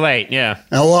can't relate. Yeah.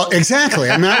 Oh, well, exactly.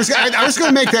 I mean, I was going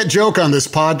to make that joke on this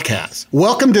podcast.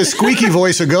 Welcome to Squeaky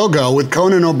Voice A Go-Go with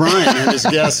Conan O'Brien and his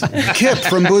guest Kip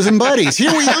from Bosom Buddies.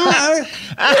 Here we are.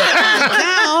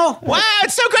 Wow,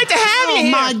 it's so great to have you here.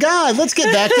 Oh my God, let's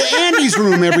get back to Andy's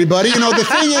room, everybody. The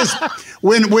thing is,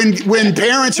 when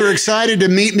parents are excited to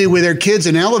meet me with their kids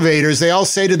in elevators, they all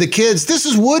say to the kids, "This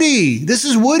is Woody. This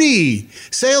is Woody.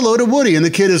 Say hello to Woody." And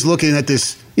the kid is looking at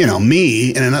this,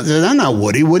 me, and I'm not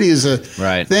Woody. Woody is a thing.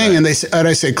 Right. And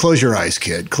I say, "Close your eyes,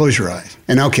 kid. Close your eyes."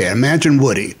 And okay, imagine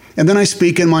Woody. And then I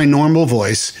speak in my normal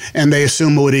voice, and they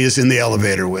assume Woody is in the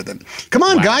elevator with him. Come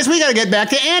on, guys, we got to get back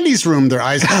to Andy's room. Their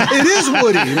eyes, it is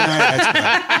Woody. No, that's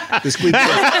right.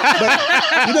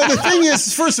 But the thing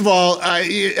is, first of all,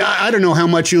 I don't know how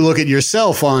much you look at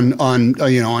yourself on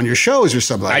your shows or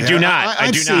something like that. I do not.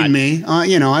 I've seen me.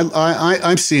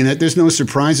 I've seen it. There's no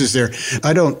surprises there.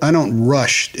 I don't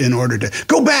rush in order to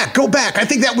go back. I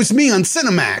think that was me on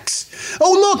Cinemax.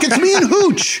 Oh, look, it's me and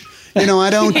Hooch. I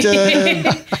don't.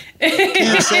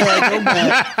 Can't say I go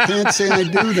back. Can't say I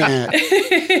do that.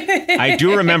 I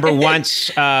do remember once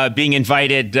being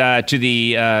invited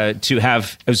to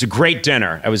have. It was a great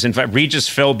dinner. I was invited. Regis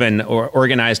Philbin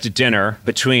organized a dinner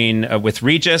with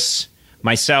Regis,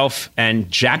 myself, and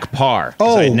Jack Paar.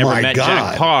 Oh, I had never my met God.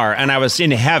 Jack Paar, and I was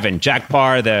in heaven. Jack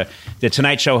Paar, the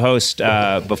Tonight Show host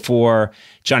before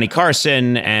Johnny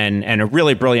Carson, and a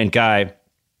really brilliant guy.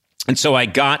 And so I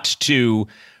got to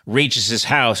Regis's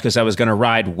house because I was going to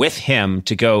ride with him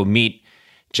to go meet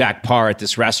Jack Paar at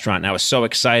this restaurant. And I was so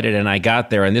excited, and I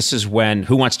got there. And this is when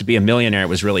Who Wants to Be a Millionaire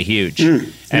was really huge.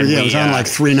 And it was on like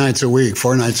 3 nights a week,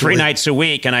 4 nights a week. 3 nights a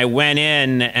week. And I went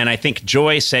in, and I think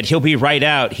Joy said, he'll be right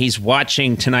out. He's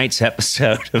watching tonight's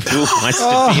episode of Who Wants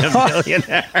to Be a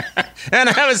Millionaire. And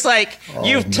I was like,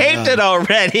 you've taped it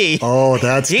already. Oh,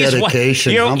 that's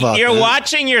dedication. How about you're that?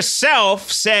 watching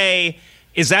yourself say,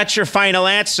 is that your final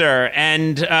answer?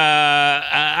 And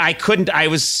I couldn't. I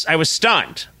was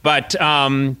stunned. But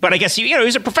I guess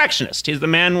he's a perfectionist. He's the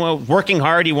man working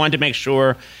hard. He wanted to make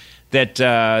sure that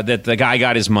the guy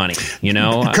got his money.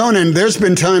 Conan, there's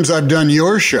been times I've done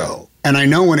your show and I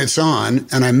know when it's on,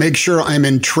 and I make sure I'm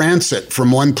in transit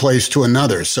from one place to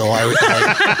another. So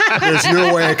there's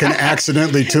no way I can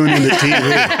accidentally tune in the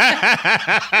TV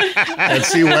and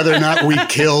see whether or not we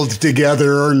killed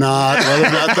together or not, whether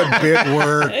or not the bit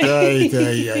worked.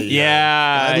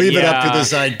 I leave it up to the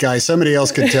zeitgeist. Somebody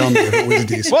else could tell me if it was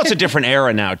decent. Well, it's a different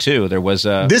era now too. There was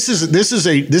a. This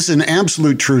is an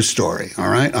absolute true story. All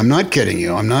right, I'm not kidding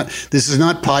you. This is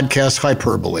not podcast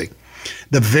hyperbole.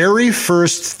 The very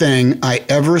first thing I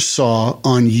ever saw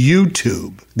on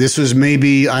YouTube, this was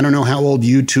maybe, I don't know how old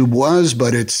YouTube was,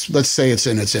 but let's say it's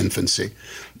in its infancy.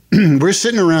 We're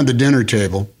sitting around the dinner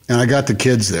table, and I got the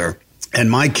kids there, and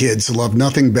my kids love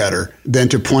nothing better than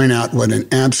to point out what an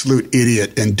absolute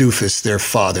idiot and doofus their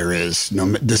father is,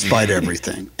 despite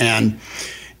everything. And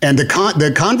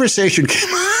the conversation came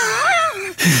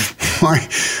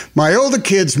My older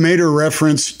kids made a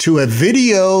reference to a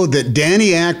video that Danny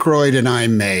Aykroyd and I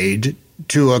made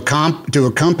to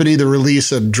accompany the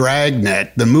release of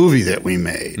Dragnet, the movie that we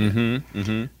made,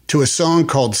 to a song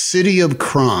called City of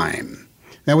Crime.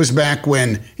 That was back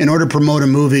when, in order to promote a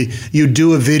movie, you'd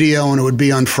do a video and it would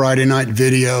be on Friday Night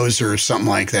Videos or something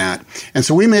like that. And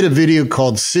so we made a video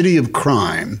called City of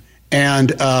Crime.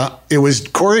 And it was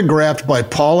choreographed by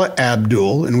Paula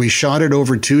Abdul, and we shot it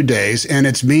over 2 days. And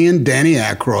it's me and Danny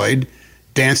Aykroyd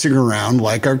dancing around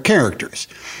like our characters.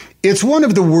 It's one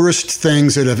of the worst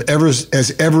things that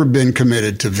has ever been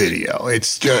committed to video.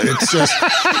 It's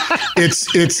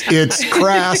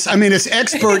crass. I mean, it's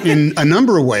expert in a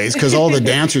number of ways because all the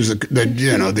dancers, the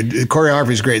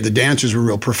choreography is great. The dancers were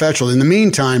real professional. In the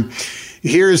meantime,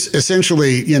 here's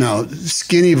essentially,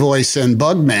 Skinny Voice and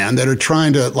Bugman that are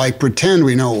trying to pretend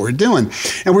we know what we're doing.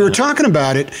 And we were talking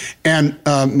about it, and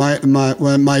my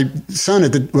son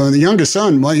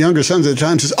my younger sons at the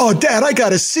time says, "Oh, Dad, I got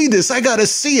to see this. I got to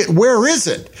see it. Where is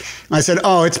it?" I said,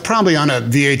 "Oh, it's probably on a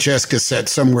VHS cassette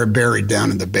somewhere buried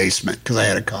down in the basement," because I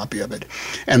had a copy of it.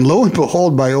 And lo and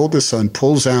behold, my oldest son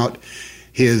pulls out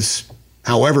his,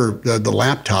 the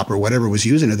laptop or whatever was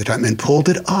using at the time, and pulled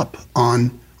it up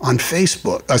on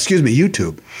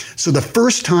YouTube. So the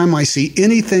first time I see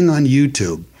anything on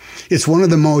YouTube, it's one of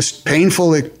the most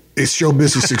painful show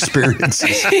business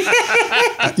experiences.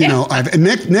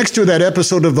 Next to that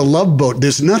episode of The Love Boat,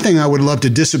 there's nothing I would love to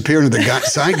disappear into the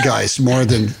zeitgeist more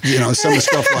than, some of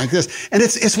stuff like this. And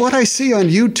it's what I see on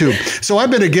YouTube. So I've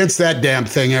been against that damn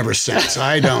thing ever since.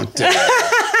 I don't...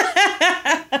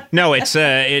 No, it's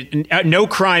no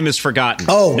crime is forgotten.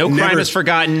 Oh, no crime is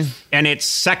forgotten, and it's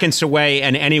seconds away,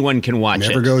 and anyone can watch it.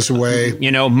 Never goes away.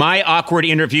 My awkward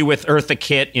interview with Eartha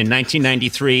Kitt in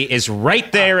 1993 is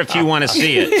right there if you want to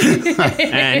see it,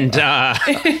 and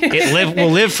it will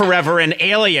live forever. And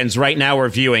Aliens right now are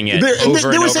viewing it. There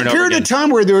was a period of time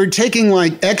where they were taking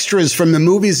extras from the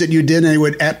movies that you did, and they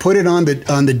would put it on the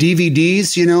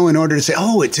DVDs, in order to say,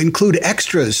 "Oh, it's include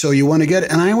extras, so you want to get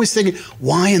it." And I always think,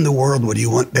 why in the world would you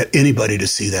want anybody to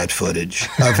see that footage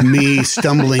of me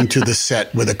stumbling to the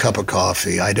set with a cup of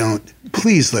coffee?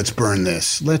 Please, let's burn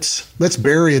this. Let's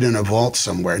bury it in a vault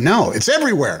somewhere. No, it's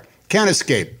everywhere. Can't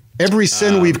escape. Every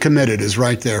sin we've committed is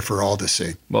right there for all to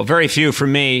see. Well, very few for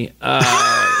me.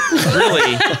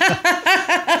 Really.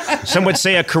 Some would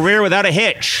say a career without a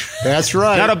hitch. That's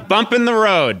right. Not a bump in the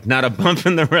road. Not a bump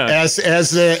in the road. As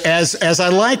I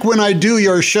like when I do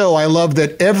your show, I love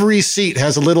that every seat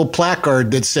has a little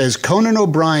placard that says Conan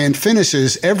O'Brien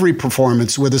finishes every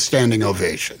performance with a standing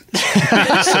ovation. So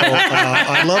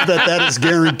I love that is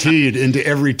guaranteed into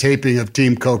every taping of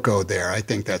Team Coco there. I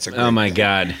think that's a great Oh my thing.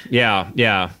 God.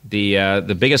 Yeah.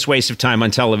 The biggest waste of time on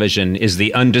television is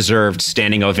the undeserved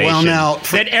standing ovation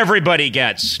that everybody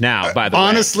gets now, by the way.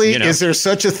 Honestly, is there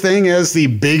such a thing as the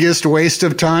biggest waste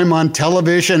of time on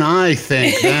television? I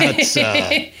think that's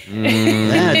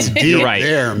deep You're right.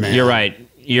 there, man.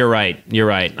 You're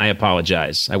right. I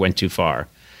apologize. I went too far.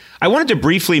 I wanted to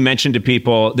briefly mention to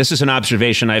people, this is an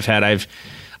observation I've had.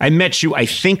 I met you, I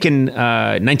think, in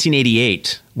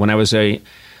 1988 when I was a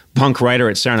punk writer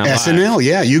at Saturday Night Live. SNL,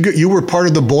 yeah. You were part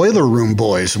of the Boiler Room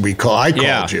Boys, I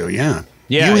called you, yeah.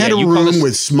 Yeah, you had a room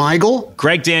with Smigel,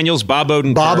 Greg Daniels, Bob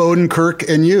Odenkirk. Bob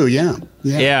Odenkirk, and you, yeah.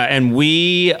 And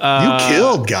we... you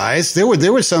killed, guys. There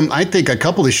were some, I think, a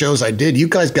couple of shows I did. You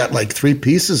guys got 3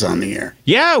 pieces on the air.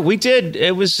 Yeah, we did.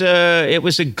 It was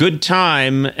a good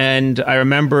time, and I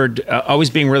remembered always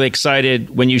being really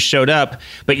excited when you showed up.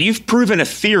 But you've proven a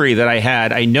theory that I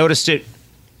had. I noticed it.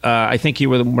 I think you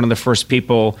were one of the first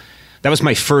people. That was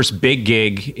my first big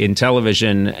gig in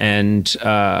television, and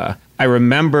I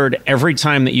remembered every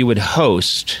time that you would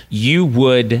host, you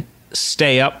would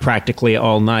stay up practically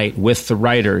all night with the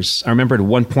writers. I remember at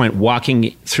one point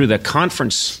walking through the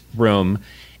conference room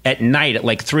at night at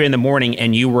like 3 a.m,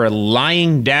 and you were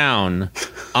lying down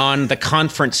on the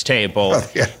conference table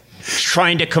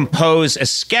trying to compose a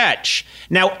sketch.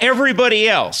 Now, everybody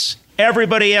else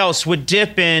would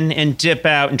dip in and dip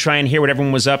out and try and hear what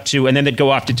everyone was up to, and then they'd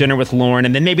go off to dinner with Lorne,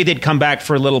 and then maybe they'd come back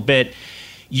for a little bit.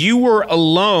 You were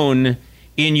alone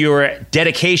in your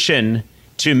dedication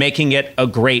to making it a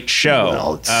great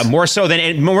show, more so than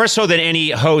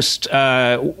any host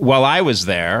while I was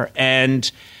there.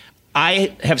 And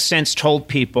I have since told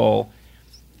people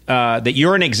that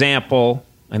you're an example.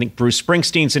 I think Bruce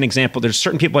Springsteen's an example. There's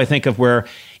certain people I think of where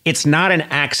it's not an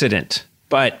accident,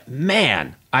 but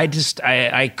man, I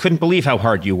couldn't believe how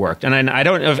hard you worked, and I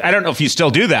don't know if you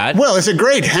still do that. Well, it's a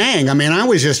great hang. I mean, I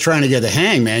was just trying to get the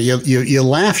hang, man. You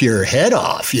laugh your head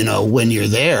off, when you're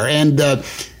there, and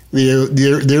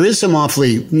there is some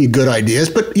awfully good ideas,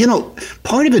 but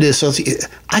part of it is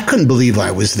I couldn't believe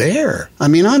I was there. I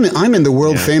mean, I'm in the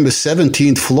world famous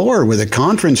 17th floor with a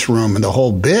conference room and the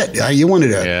whole bit. I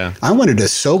wanted to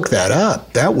soak that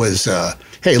up. That was.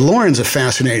 Hey, Lorne's a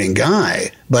fascinating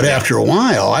guy, but after a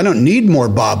while, I don't need more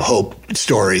Bob Hope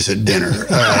stories at dinner.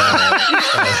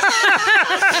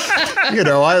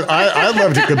 I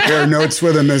love to compare notes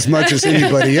with him as much as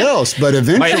anybody else, but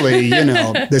eventually,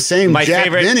 the same Jack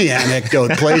Benny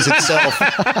anecdote plays itself.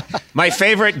 My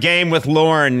favorite game with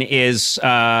Lorne is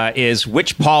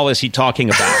which Paul is he talking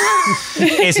about?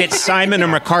 Is it Simon or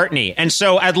McCartney? And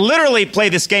so I'd literally play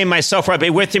this game myself where I'd be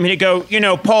with him and he'd go,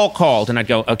 Paul called. And I'd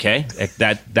go, okay,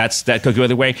 that could go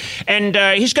the way. And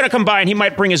he's going to come by and he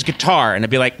might bring his guitar. And I'd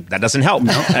be like, that doesn't help.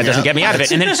 No, that doesn't get me out of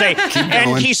it. And then he'd say,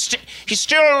 and he's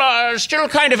still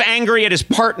kind of angry at his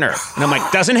partner. And I'm like,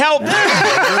 doesn't help.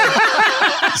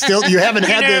 Still, you haven't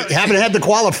had the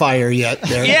qualifier yet.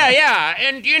 There. Yeah.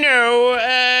 And,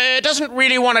 doesn't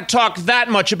really want to talk that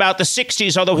much about the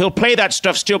 60s, although he'll play that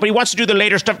stuff still, but he wants to do the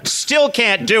later stuff. Still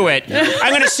can't do it.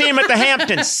 I'm going to see him at the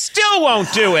Hamptons. Still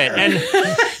won't do it. And,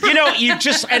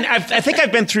 I think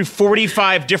I've been through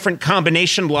 45 different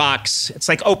combination locks. It's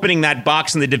like opening that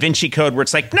box in the Da Vinci Code where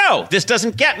it's like, no, this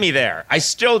doesn't get me there. I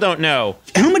still don't know.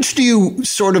 How much do you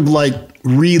sort of like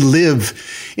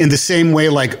relive in the same way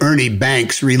like Ernie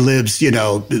Banks relives,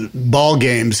 ball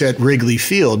games at Wrigley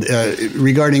Field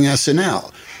regarding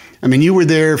SNL? I mean, you were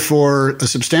there for a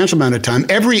substantial amount of time.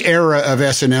 Every era of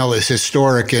SNL is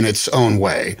historic in its own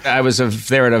way. I was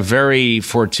there at a very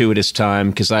fortuitous time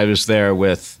because I was there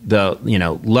with the,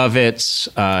 Lovitz,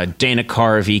 Dana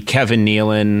Carvey, Kevin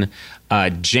Nealon,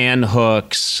 Jan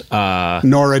Hooks,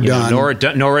 Nora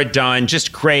Dunn. Nora Dunn,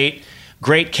 just great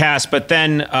cast. But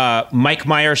then Mike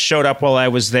Myers showed up while I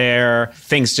was there.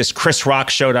 Chris Rock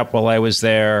showed up while I was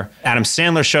there. Adam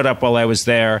Sandler showed up while I was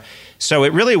there. So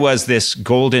it really was this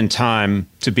golden time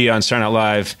to be on Saturday Night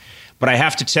Live. But I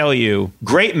have to tell you,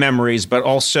 great memories, but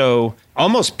also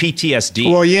almost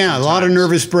PTSD. Well, yeah, a lot of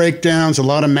nervous breakdowns, a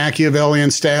lot of Machiavellian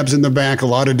stabs in the back, a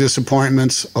lot of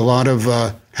disappointments, a lot of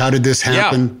how did this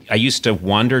happen? Yeah. I used to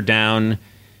wander down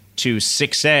to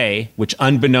 6A, which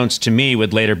unbeknownst to me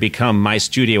would later become my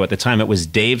studio. At the time, it was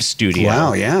Dave's studio.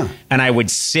 Wow, yeah. And I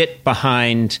would sit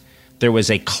behind, there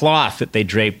was a cloth that they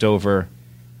draped over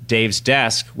Dave's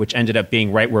desk, which ended up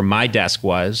being right where my desk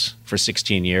was for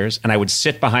 16 years. And I would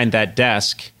sit behind that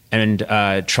desk and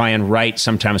try and write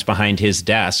sometimes behind his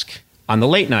desk on the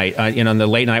late night, on the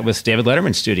Late Night with David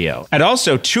Letterman studio. And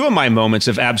also, two of my moments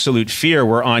of absolute fear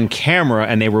were on camera,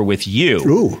 and they were with you.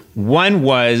 Ooh. One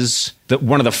was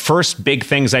one of the first big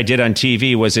things I did on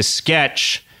TV was a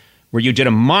sketch where you did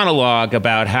a monologue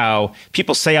about how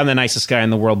people say I'm the nicest guy in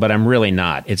the world, but I'm really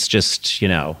not. It's just,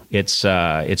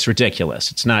 it's ridiculous.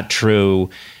 It's not true.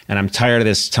 And I'm tired of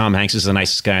this. Tom Hanks is the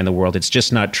nicest guy in the world. It's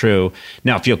just not true.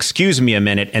 Now, if you'll excuse me a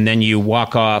minute, and then you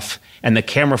walk off and the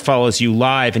camera follows you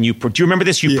live, and do you remember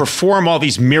this? You perform all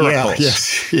these miracles.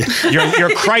 Yeah, yes.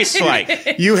 You're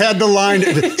Christ-like. You had the line,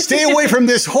 "Stay away from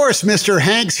this horse, Mr.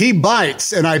 Hanks. He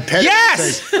bites." And I pet him and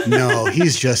say, "No,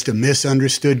 he's just a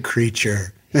misunderstood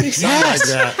creature." Yes. Like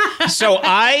that. So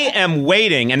I am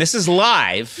waiting, and this is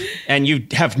live, and you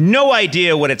have no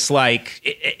idea what it's like.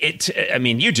 I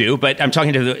mean, you do, but I'm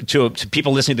talking to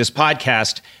people listening to this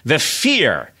podcast. The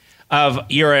fear of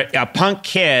you're a punk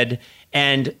kid,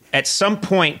 and at some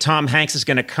point, Tom Hanks is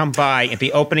going to come by at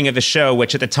the opening of the show,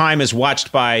 which at the time is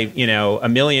watched by 8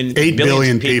 billion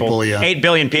people, yeah. 8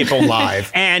 billion people live,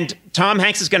 and Tom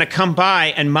Hanks is going to come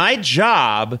by, and my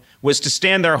job was to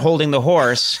stand there holding the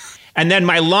horse. And then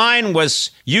my line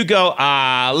was, you go,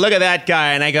 look at that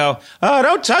guy. And I go,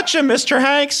 don't touch him, Mr.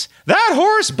 Hanks. That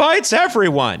horse bites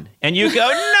everyone. And you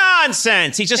go,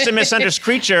 nonsense. He's just a misunderstood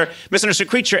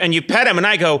creature. And you pet him. And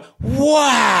I go,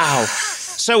 wow.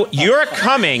 So you're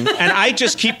coming, and I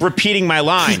just keep repeating my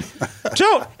line.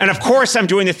 Don't. And of course, I'm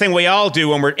doing the thing we all do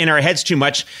when we're in our heads too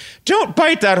much. Don't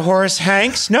bite that horse,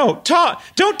 Hanks. No,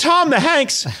 don't Tom the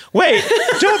Hanks. Wait,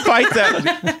 don't bite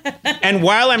that. And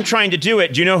while I'm trying to do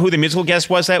it, do you know who the musical guest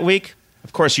was that week?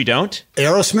 Of course you don't.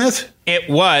 Aerosmith? It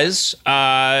was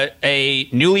a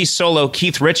newly solo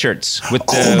Keith Richards.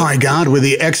 Oh my God, with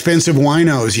the expensive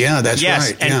winos. Yeah, that's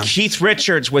right. And yeah. Keith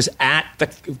Richards was at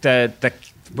the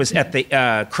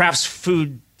Kraft's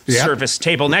food service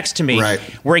table next to me,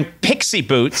 wearing pixie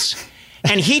boots.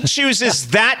 And he chooses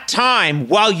that time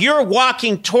while you're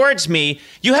walking towards me.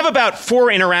 You have about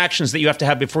 4 interactions that you have to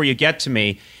have before you get to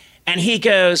me. And he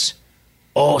goes,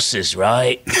 horses,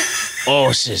 right?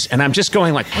 Horses. And I'm just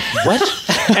going like, what?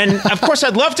 And of course,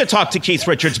 I'd love to talk to Keith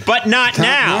Richards, but not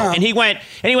now. And he went,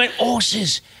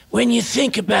 horses, when you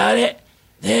think about it,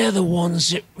 they're the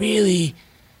ones that really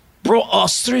brought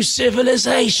us through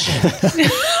civilization.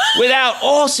 Without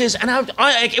horses, and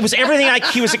it was everything.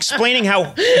 He was explaining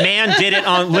how man did it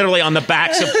literally on the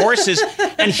backs of horses,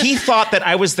 and he thought that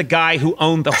I was the guy who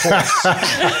owned the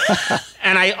horse.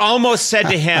 And I almost said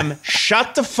to him,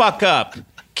 "Shut the fuck up,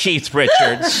 Keith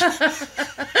Richards.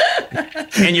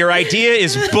 And your idea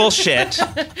is bullshit.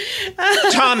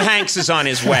 Tom Hanks is on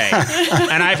his way,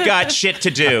 and I've got shit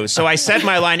to do." So I said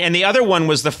my line, and the other one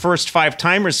was the first Five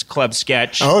Timers Club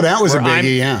sketch. Oh, that was a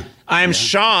biggie, yeah. I'm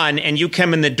Sean, and you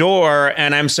come in the door,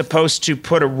 and I'm supposed to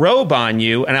put a robe on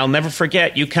you, and I'll never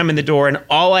forget, you come in the door, and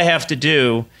all I have to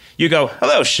do, you go,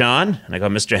 "Hello, Sean," and I go,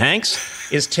 "Mr. Hanks,"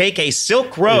 is take a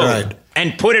silk robe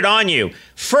and put it on you.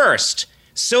 First,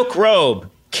 silk robe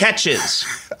catches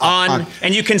on,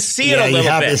 and you can see it a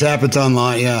little bit. This happens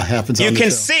online. Yeah, happens on the show. You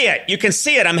can see it. You can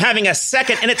see it. I'm having a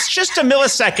second, and it's just a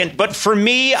millisecond, but for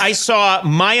me, I saw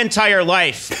my entire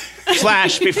life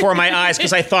flash before my eyes,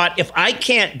 because I thought, if I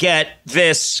can't get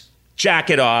this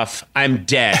jacket off, I'm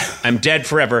dead. I'm dead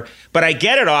forever. But I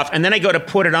get it off, and then I go to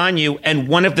put it on you, and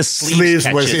one of the sleeves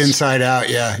catches. Was inside out.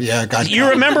 Yeah. You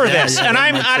remember this, and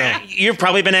you've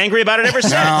probably been angry about it ever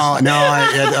since. No,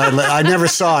 I never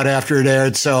saw it after it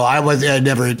aired, so I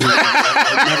never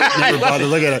bothered to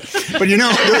look at it. But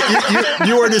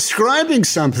you are describing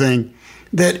something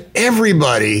that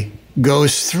everybody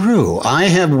goes through.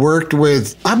 I've worked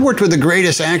with the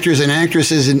greatest actors and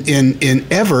actresses in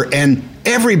ever, and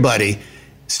everybody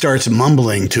starts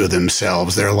mumbling to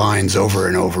themselves their lines over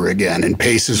and over again and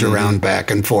paces around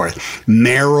back and forth.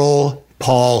 Meryl,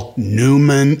 Paul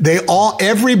Newman,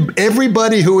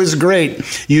 everybody who is great,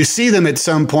 you see them at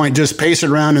some point just pacing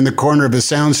around in the corner of a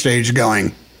soundstage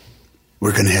going,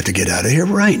 "We're going to have to get out of here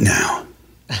right now.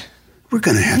 We're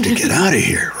going to have to get out of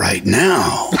here right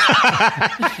now.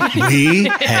 We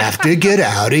have to get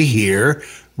out of here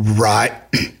right.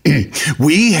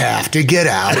 We have to get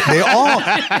out." They all,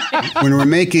 when we're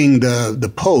making the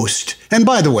post, and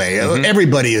by the way,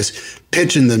 everybody is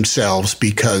pitching themselves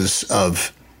because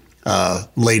of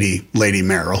Lady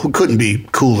Meryl, who couldn't be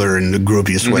cooler in the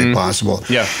grooviest way possible.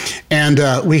 Yeah. And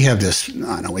we have this,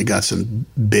 we got some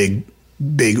big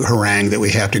harangue that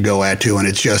we have to go at too, and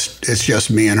it's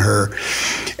just me and her.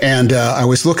 And I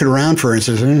was looking around for her and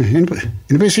says,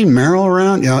 "Anybody see Meryl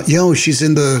around?" She's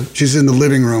in the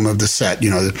living room of the set.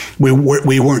 We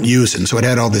weren't using, so it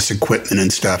had all this equipment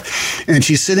and stuff. And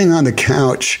she's sitting on the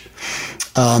couch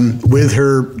with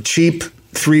her cheap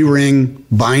 3-ring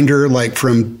binder, like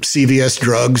from CVS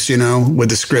Drugs, with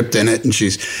the script in it.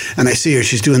 And I see her,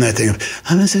 she's doing that thing of,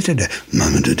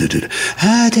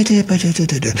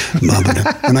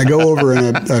 and I go over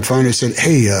and I find her and said,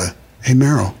 hey,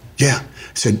 Meryl. Yeah.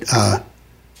 I said,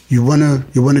 you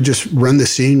wanna just run the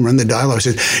scene, run the dialogue? I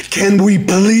said, "Can we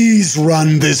please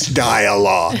run this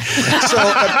dialogue?"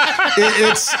 So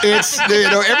it's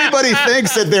everybody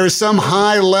thinks that there's some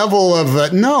high level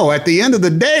of no. At the end of the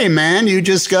day, man, you've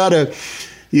just gotta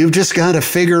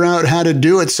figure out how to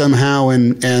do it somehow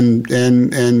and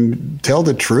tell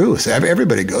the truth.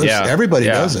 Everybody goes. Yeah. Everybody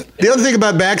does it. The other thing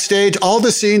about backstage, all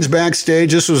the scenes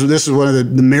backstage. This is one of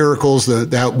the miracles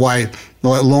that why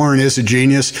Lauren is a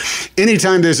genius.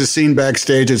 Anytime there's a scene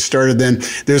backstage, it started then.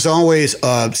 There's always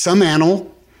some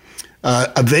animal,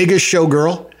 a Vegas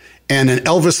showgirl, and an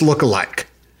Elvis lookalike.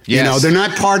 Yes. They're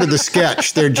not part of the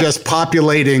sketch. They're just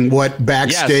populating what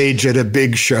backstage at a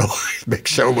big show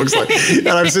looks like. And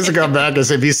I was just come back and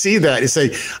say, if you see that, you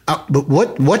say, but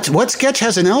what sketch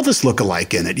has an Elvis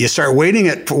lookalike in it? You start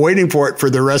waiting for it for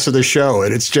the rest of the show,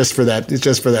 and it's just for that. It's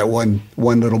just for that one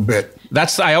little bit.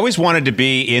 I always wanted to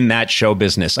be in that show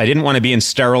business. I didn't want to be in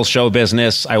sterile show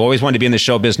business. I always wanted to be in the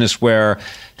show business where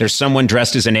there's someone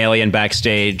dressed as an alien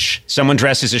backstage, someone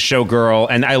dressed as a showgirl.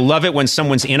 And I love it when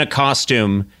someone's in a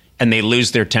costume and they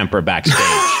lose their temper backstage.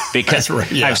 Because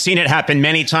right, yeah. I've seen it happen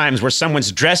many times where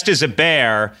someone's dressed as a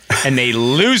bear and they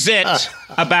lose it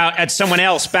at someone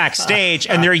else backstage,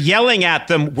 and they're yelling at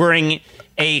them wearing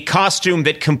a costume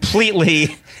that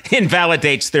completely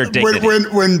invalidates their dignity.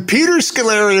 When Peter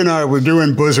Scolari and I were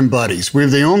doing Bosom Buddies, we were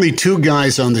the only two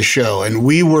guys on the show, and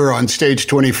we were on stage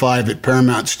 25 at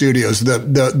Paramount Studios.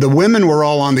 The women were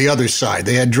all on the other side.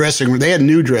 They had They had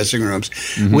new dressing rooms.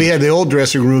 Mm-hmm. We had the old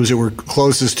dressing rooms that were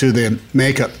closest to the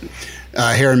makeup.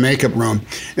 Hair and makeup room.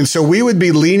 And so we would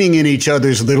be leaning in each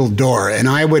other's little door, and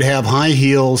I would have high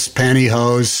heels,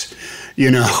 pantyhose,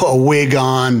 a wig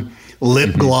on,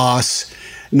 lip gloss.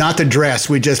 Not the dress,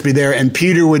 we'd just be there. And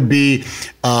Peter would be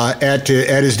at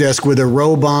his desk with a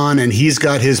robe on, and he's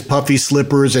got his puffy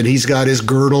slippers, and he's got his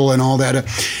girdle and all that.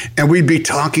 And we'd be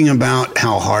talking about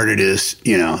how hard it is.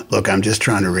 Look, I'm just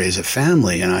trying to raise a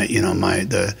family, and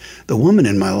the woman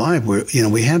in my life,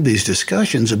 we have these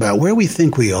discussions about where we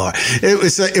think we are.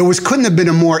 It couldn't have been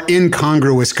a more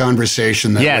incongruous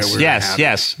conversation than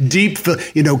Yes. Deep,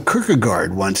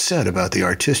 Kierkegaard once said about the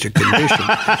artistic condition.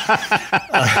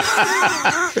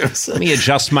 Let me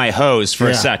adjust my hose for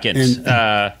a second.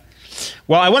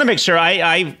 Well, I want to make sure.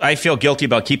 I feel guilty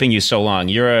about keeping you so long.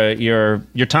 You're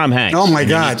Tom Hanks. Oh my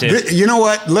God! You know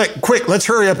what? Let's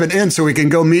hurry up and end so we can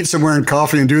go meet somewhere in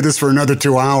coffee and do this for another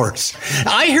 2 hours.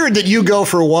 I heard that you go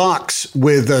for walks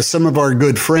with some of our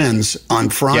good friends on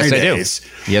Fridays.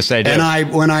 Yes, I do.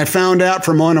 And when I found out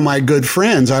from one of my good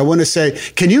friends, I want to say,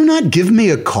 can you not give me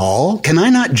a call? Can I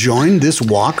not join this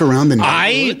walk around the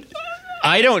neighborhood?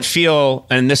 I don't feel,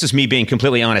 and this is me being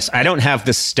completely honest, I don't have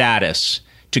the status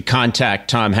to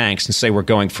contact Tom Hanks and say we're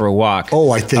going for a walk.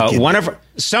 Oh, I think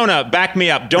Sona, back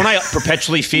me up. Don't I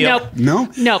perpetually feel?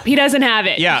 Nope, he doesn't have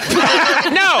it. Yeah.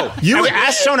 No.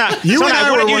 Ask Sona. You and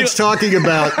I were once talking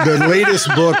about the latest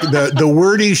book, the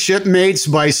Wordy Shipmates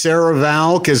by Sarah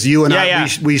Vowell, because you and I,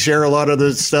 we share a lot of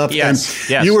the stuff. Yes.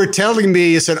 You were telling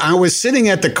me, you said, I was sitting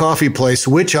at the coffee place,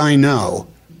 which I know,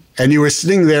 and you were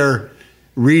sitting there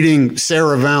reading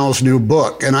Sarah Vowell's new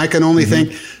book, and I can only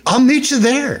think, I'll meet you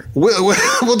there.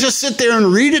 We'll just sit there and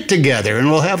read it together, and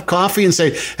we'll have coffee and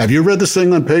say, have you read this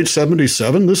thing on page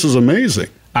 77? This is amazing.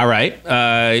 All right.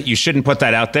 You shouldn't put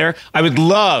that out there. I would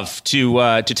love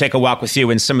to take a walk with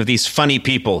you and some of these funny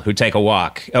people who take a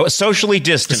walk. Socially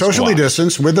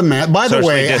distanced with the mat. By the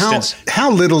way,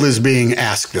 how little is being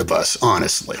asked of us,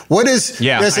 honestly? What is,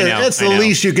 that's the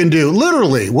least you can do.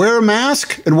 Literally, wear a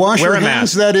mask and wash your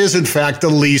hands. That is, in fact, the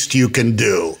least you can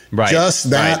do. Right. Just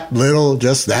that little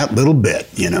bit,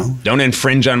 Don't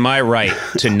infringe on my right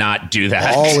to not do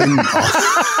that.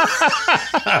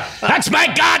 That's my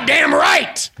goddamn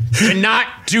right to not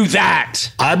do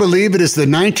that. I believe it is the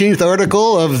 19th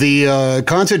article of the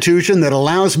Constitution that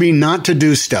allows me not to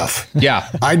do stuff. Yeah.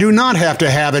 I do not have to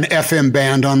have an FM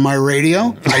band on my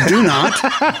radio. I do not.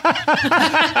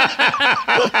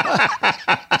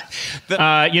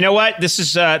 You know what?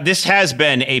 This has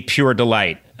been a pure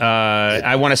delight.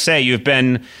 I want to say you've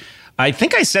been... I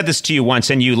think I said this to you once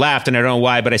and you laughed, and I don't know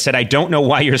why, but I said, I don't know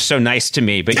why you're so nice to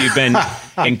me, but you've been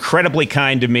incredibly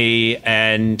kind to me,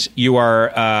 and you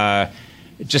are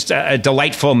just a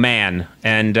delightful man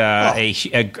and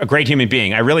a great human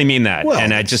being. I really mean that. Well,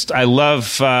 and I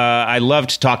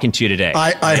loved talking to you today.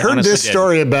 I heard this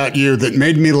story about you that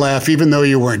made me laugh, even though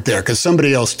you weren't there, because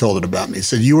somebody else told it about me.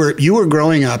 So you were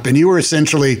growing up, and you were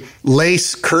essentially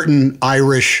lace curtain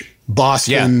Irish,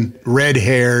 Boston,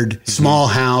 red-haired, small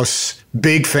house,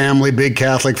 big family, big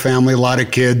Catholic family, a lot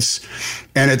of kids.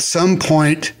 And at some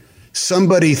point,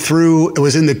 somebody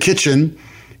was in the kitchen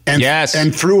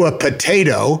and threw a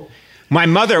potato. My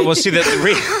mother,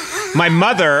 my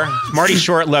mother, Marty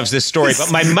Short loves this story, but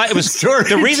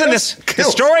the reason the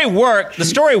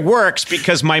story works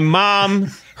because my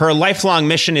mom, her lifelong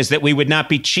mission is that we would not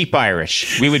be cheap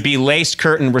Irish. We would be lace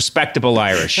curtain, respectable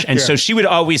Irish. And so she would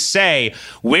always say,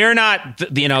 we're not,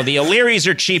 the O'Learys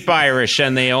are cheap Irish,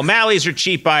 and the O'Malleys are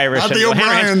cheap Irish. Not the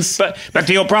O'Briens. But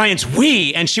the O'Briens,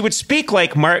 we. And she would speak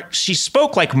like she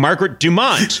spoke like Margaret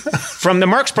Dumont from the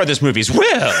Marx Brothers movies.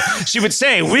 Well, she would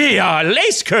say, we are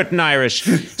lace curtain Irish.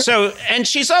 So, and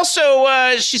she's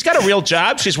also, she's got a real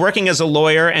job. She's working as a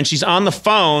lawyer, and she's on the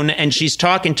phone, and she's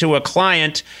talking to a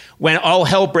client when all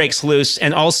hell breaks loose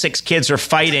and all 6 kids are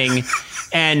fighting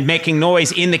and making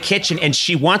noise in the kitchen, and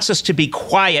she wants us to be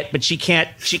quiet, but she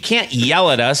can't yell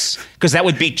at us because that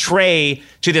would betray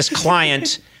to this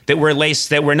client that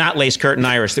we're not lace curtain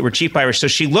Irish, that we're cheap Irish. So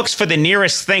she looks for the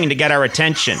nearest thing to get our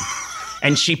attention.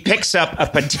 and she picks up a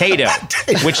potato,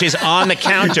 which is on the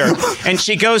counter, and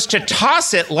she goes to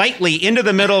toss it lightly into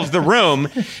the middle of the room.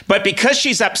 But because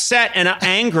she's upset and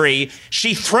angry,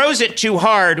 she throws it too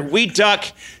hard. We duck.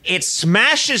 It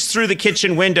smashes through the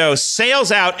kitchen window,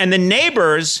 sails out, and the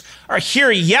neighbors are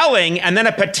here yelling, and then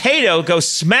a potato goes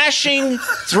smashing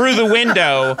through the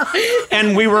window,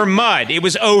 and we were mud. It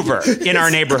was over in our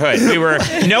neighborhood.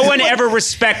 No one ever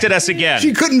respected us again.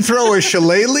 She couldn't throw a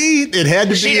shillelagh. It had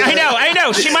to be. I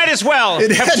know. She might as well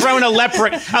have thrown a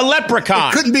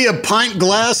leprechaun. It couldn't be a pint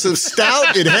glass of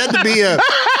stout. It had to be a.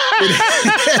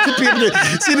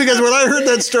 See, because when I heard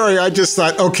that story, I just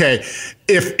thought, okay,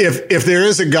 if there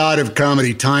is a god of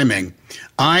comedy timing,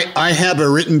 I have a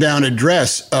written down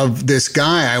address of this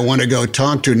guy I want to go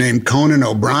talk to named Conan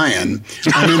O'Brien.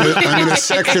 I'm in a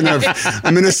section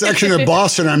of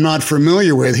Boston I'm not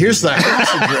familiar with. Here's the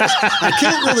house address. I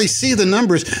can't really see the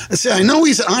numbers. I know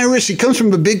he's Irish. He comes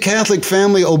from a big Catholic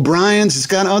family. O'Brien's. It's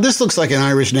got, this looks like an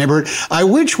Irish neighborhood. I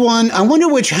wonder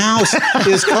which house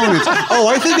is Conan's. Oh,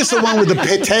 I think it's the one with the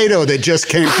potato that just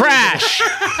came. Crash.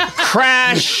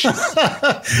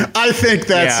 I think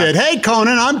that's it. Hey,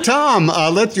 Conan, I'm Tom.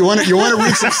 You want to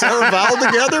read some Sarah Vowell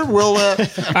together?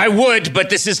 I would, but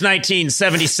this is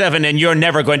 1977, and you're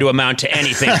never going to amount to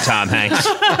anything, Tom Hanks.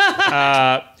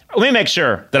 Let me make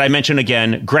sure that I mention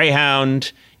again,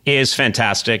 Greyhound is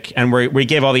fantastic, and we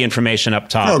gave all the information up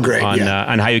top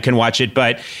on how you can watch it.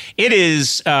 But it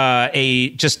is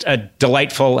just a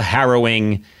delightful,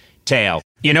 harrowing tale.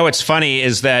 You know, what's funny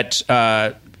is that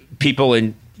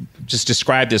people just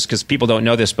describe this because people don't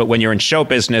know this, but when you're in show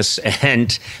business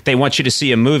and they want you to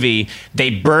see a movie, they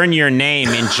burn your name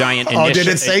in giant initials. Oh, did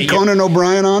it say Conan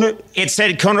O'Brien on it? It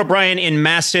said Conan O'Brien in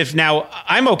massive. Now,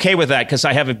 I'm okay with that because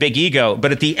I have a big ego,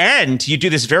 but at the end, you do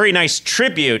this very nice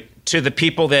tribute to the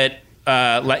people that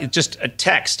just a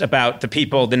text about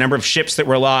the number of ships that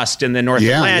were lost in the North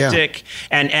Atlantic,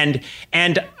 and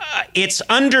it's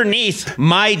underneath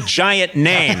my giant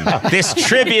name. This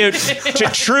tribute to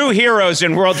true heroes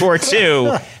in World War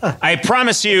II. I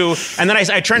promise you. And then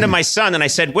I turned to my son and I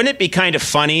said, "Wouldn't it be kind of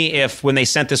funny if, when they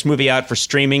sent this movie out for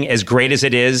streaming, as great as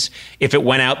it is, if it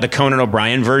went out the Conan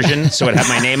O'Brien version, so it had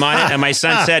my name on it?" And my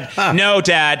son said, "No,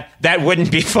 Dad, that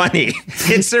wouldn't be funny.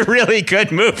 It's a really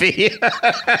good movie."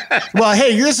 Well,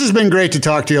 hey, this has been great to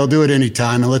talk to you. I'll do it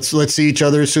anytime, and let's see each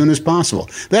other as soon as possible.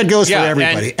 That goes for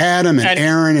everybody. Adam and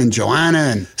Aaron and Joanna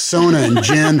and Sona and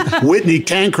Jen. Whitney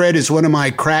Tancred is one of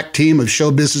my crack team of show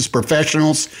business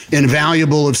professionals,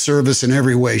 invaluable of service in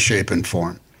every way, shape, and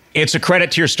form. It's a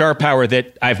credit to your star power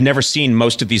that I've never seen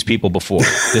most of these people before.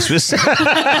 This was...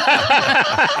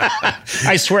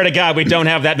 I swear to God, we don't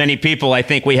have that many people. I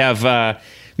think we have...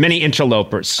 many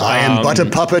interlopers. I am but a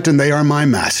puppet, and they are my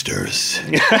masters.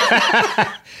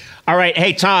 All right.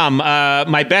 Hey, Tom,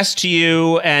 my best to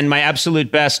you and my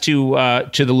absolute best to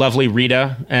the lovely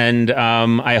Rita. And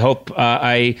I hope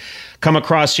I come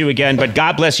across you again. But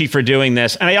God bless you for doing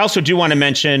this. And I also do want to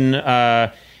mention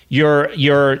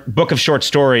your book of short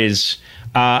stories.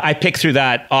 I pick through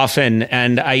that often,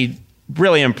 and I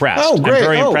really impressed. Oh, great. I'm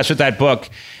very impressed with that book.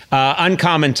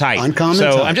 Uncommon Type.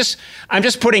 Type. I'm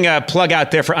just putting a plug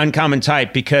out there for Uncommon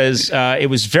Type because it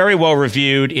was very well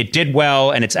reviewed. It did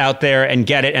well, and it's out there, and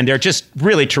get it. And they're just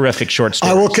really terrific short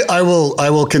stories. I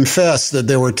will confess that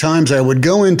there were times I would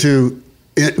go into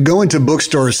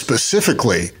bookstores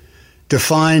specifically to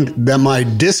find that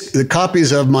the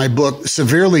copies of my book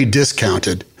severely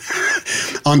discounted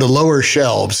on the lower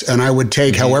shelves, and I would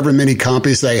take however many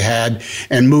copies they had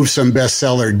and move some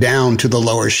bestseller down to the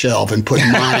lower shelf and put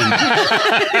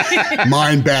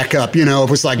mine back up. You know, it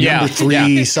was like number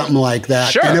 3, something like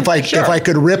that. Sure, and if I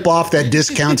could rip off that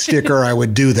discount sticker, I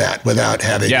would do that without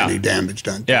having any damage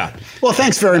done. Yeah. Well,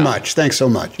 thanks very much. Thanks so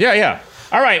much. Yeah.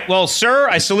 All right. Well, sir,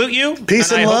 I salute you.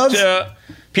 Peace and love.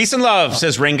 Peace and love,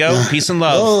 says Ringo. Peace and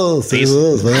love. Oh, peace.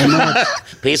 Very much.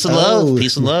 Peace and love.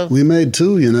 Peace and love. We made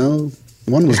 2, you know.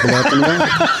 One was black and white.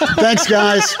 Thanks,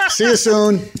 guys. See you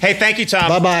soon. Hey, thank you, Tom.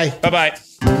 Bye-bye. Bye-bye.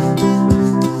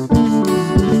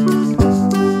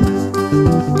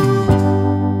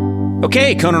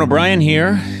 Okay, Conan O'Brien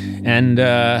here. And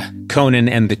Conan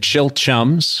and the Chill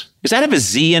Chums. Does that have a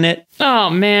Z in it?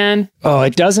 Oh, man. Oh,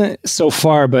 it doesn't so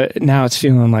far, but now it's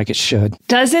feeling like it should.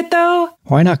 Does it, though?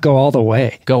 Why not go all the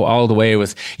way? Go all the way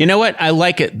with... You know what? I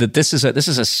like it that this is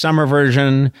a summer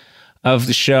version of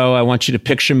the show. I want you to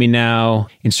picture me now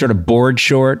in sort of board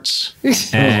shorts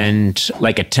and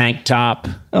like a tank top.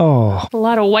 Oh. A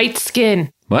lot of white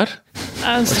skin. What?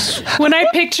 When I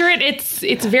picture it,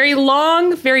 it's very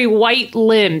long, very white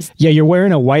limbs. Yeah, you're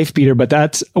wearing a wife beater, but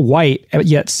that's white,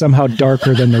 yet somehow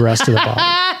darker than the rest of the body.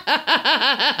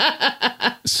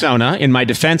 Sona, in my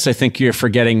defense, I think you're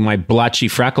forgetting my blotchy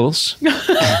freckles.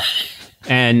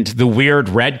 And the weird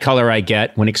red color I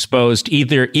get when exposed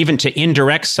even to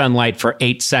indirect sunlight for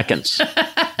 8 seconds.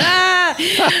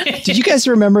 Did you guys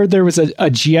remember there was a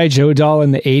G.I. Joe doll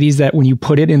in the 80s that when you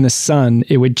put it in the sun,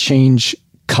 it would change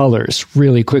colors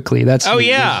really quickly? That's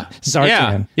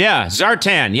Zartan. Yeah,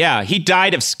 Zartan. Yeah, he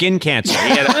died of skin cancer.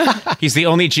 He's the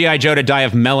only G.I. Joe to die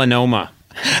of melanoma.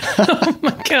 Oh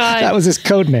my God. That was his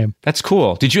code name. That's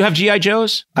cool. Did you have G.I.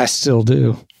 Joes? I still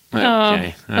do.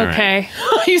 Okay. All okay.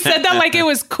 You said that like it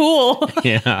was cool.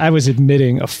 Yeah. I was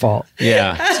admitting a fault.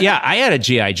 Yeah. Yeah, I had a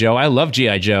G.I. Joe. I love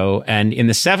G.I. Joe. And in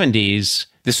the 70s,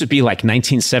 this would be like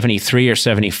 1973 or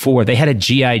 74, they had a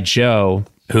G.I. Joe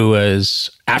who was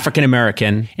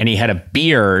African-American, and he had a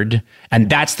beard, and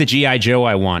that's the G.I. Joe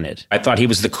I wanted. I thought he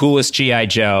was the coolest G.I.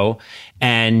 Joe,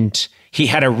 and he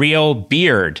had a real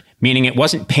beard, meaning it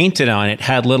wasn't painted on, it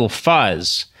had little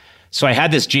fuzz. So I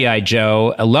had this G.I.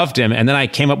 Joe, I loved him, and then I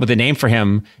came up with a name for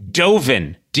him,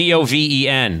 Doven,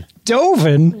 D-O-V-E-N.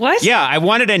 Doven? What? Yeah, I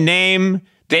wanted a name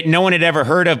that no one had ever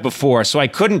heard of before, so I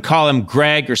couldn't call him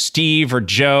Greg or Steve or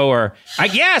Joe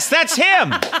yes, that's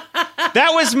him.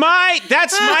 That's my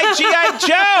G.I.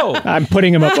 Joe. I'm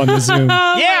putting him up on the Zoom.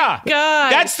 Yeah.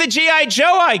 God. That's the G.I.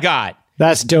 Joe I got.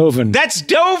 That's Doven. That's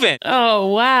Doven. Oh,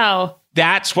 wow.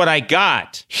 That's what I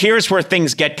got. Here's where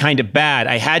things get kind of bad.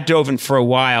 I had Doven for a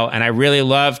while, and I really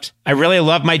loved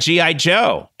my G.I.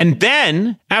 Joe. And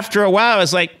then after a while, I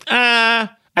was like, I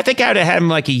think I would have had him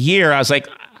like a year. I was like,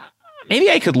 maybe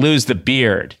I could lose the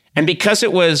beard. And because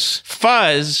it was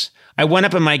fuzz, I went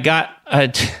up and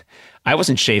I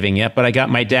wasn't shaving yet, but I got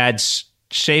my dad's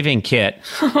shaving kit.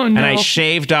 Oh, no. And I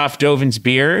shaved off Doven's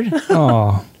beard.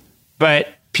 Oh. But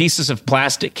pieces of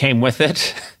plastic came with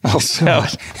it. Oh, so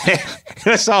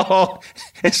it's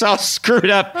all screwed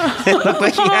up. It looked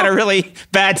like he had a really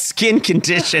bad skin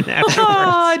condition afterwards.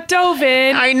 Oh,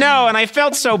 Doven. I know, and I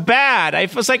felt so bad. I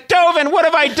was like, Doven, what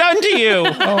have I done to you?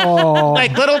 Oh.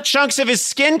 Like little chunks of his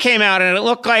skin came out, and it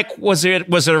looked like, was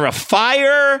there a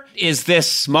fire? Is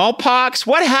this smallpox?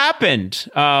 What happened?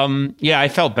 Yeah, I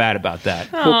felt bad about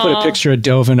that. We'll put a picture of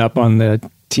Doven up on the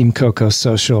Team Coco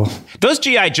social. Those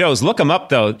G.I. Joes, look them up,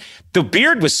 though. The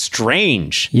beard was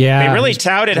strange. Yeah. They really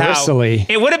touted bristly. how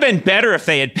it would have been better if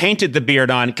they had painted the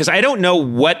beard on, because I don't know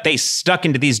what they stuck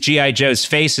into these G.I. Joes'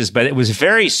 faces, but it was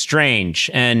very strange.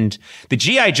 And the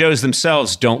G.I. Joes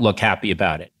themselves don't look happy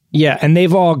about it. Yeah, and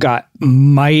they've all got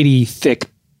mighty thick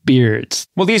beards.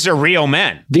 Well, these are real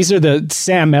men. These are the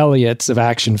Sam Elliots of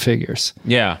action figures.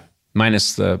 Yeah,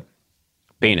 minus the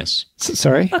penis.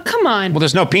 Sorry? Oh, come on. Well,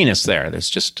 there's no penis there.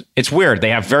 It's weird.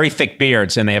 They have very thick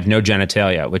beards and they have no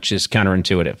genitalia, which is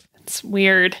counterintuitive. It's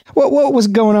weird. What was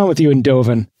going on with you and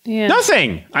Doven? Yeah.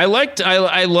 Nothing. I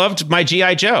loved my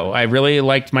G.I. Joe. I really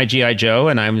liked my G.I. Joe,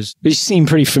 and You seem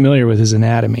pretty familiar with his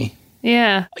anatomy.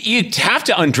 Yeah. you'd have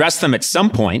to undress them at some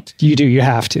point. You do. You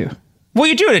have to. Well,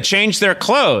 you do to change their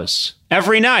clothes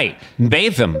every night and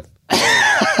bathe them.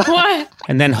 What?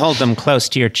 And then hold them close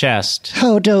to your chest.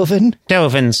 Oh, Doven.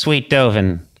 Doven, sweet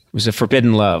Doven. It was a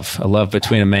forbidden love, a love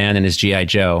between a man and his G.I.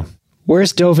 Joe.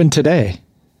 Where's Doven today?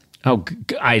 Oh,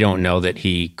 I don't know that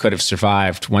he could have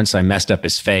survived once I messed up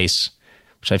his face,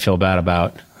 which I feel bad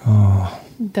about. Oh.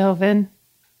 Doven.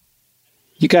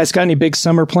 You guys got any big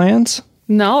summer plans?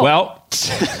 No. Well,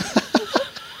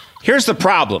 here's the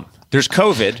problem. There's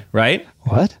COVID, right?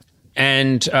 What?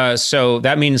 And so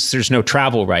that means there's no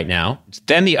travel right now.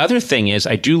 Then the other thing is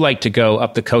I do like to go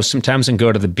up the coast sometimes and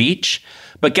go to the beach.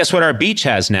 But guess what our beach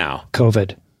has now?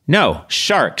 COVID. No,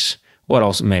 sharks. What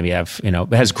else? Maybe it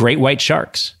has great white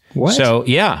sharks. What? So,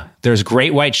 yeah, there's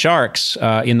great white sharks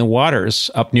in the waters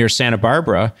up near Santa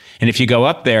Barbara. And if you go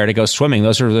up there to go swimming,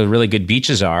 those are where the really good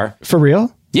beaches are. For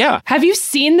real? Yeah. Have you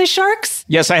seen the sharks?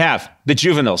 Yes, I have. The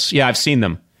juveniles. Yeah, I've seen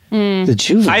them. The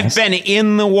juveniles? I've been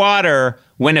in the water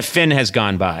when a fin has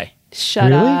gone by.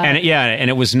 Shut Really? up. And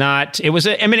it was not, it was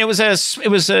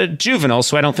a juvenile,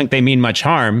 so I don't think they mean much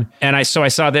harm. And I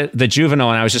saw the juvenile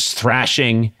and I was just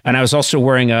thrashing. And I was also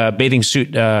wearing a bathing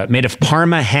suit made of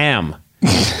Parma ham.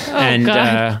 Oh,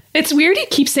 God. It's weird you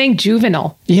keep saying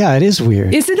juvenile. Yeah, it is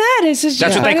weird. Isn't that? It's just,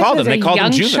 That's what they called them. They called them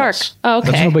young juveniles. shark. Oh,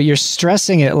 okay. No, but you're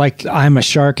stressing it like I'm a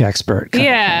shark expert.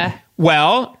 Yeah.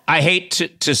 Well, I hate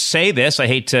to say this. I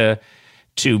hate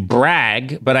to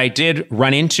brag, but I did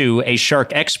run into a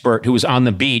shark expert who was on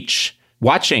the beach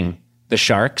watching the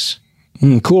sharks.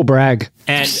 Cool brag.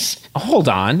 And hold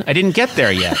on, I didn't get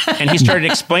there yet. And he started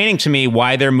explaining to me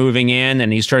why they're moving in,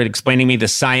 and he started explaining to me the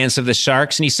science of the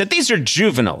sharks. And he said, these are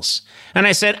juveniles. And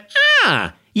I said,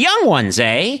 young ones,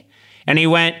 eh? And he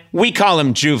went, we call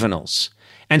them juveniles.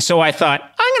 And so I thought,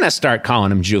 I'm going to start calling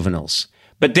them juveniles.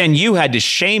 But then you had to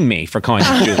shame me for calling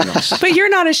them juveniles. But you're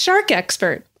not a shark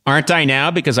expert. Aren't I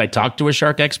now because I talked to a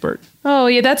shark expert? Oh,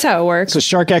 yeah, that's how it works. So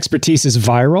shark expertise is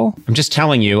viral? I'm just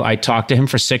telling you, I talked to him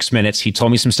for 6 minutes. He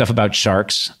told me some stuff about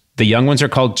sharks. The young ones are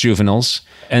called juveniles,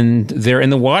 and they're in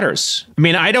the waters. I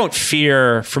mean, I don't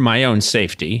fear for my own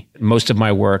safety. Most of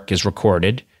my work is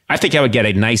recorded. I think I would get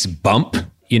a nice bump,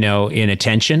 in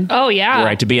attention. Oh, yeah.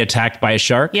 Right, to be attacked by a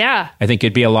shark. Yeah. I think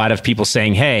it'd be a lot of people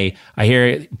saying, hey, I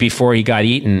hear before he got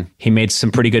eaten, he made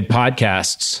some pretty good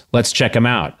podcasts. Let's check him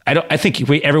out. I think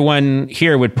everyone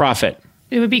here would profit.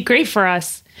 It would be great for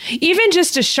us. Even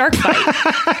just a shark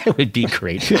bite. It would be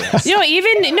great for us. Not you,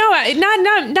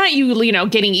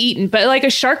 getting eaten, but like a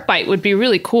shark bite would be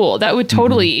really cool. That would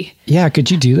totally Yeah, could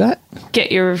you do that?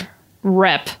 get your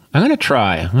rep. I'm going to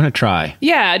try.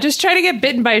 Yeah, just try to get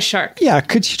bitten by a shark. Yeah,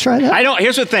 could you try that?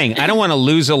 Here's the thing. I don't want to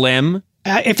lose a limb.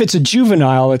 If it's a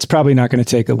juvenile, it's probably not going to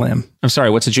take a limb. I'm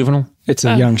sorry, what's a juvenile? It's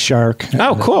a young shark.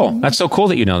 Oh, cool. That's so cool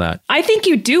that you know that. I think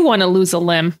you do want to lose a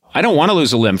limb. I don't want to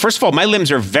lose a limb. First of all, my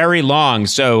limbs are very long.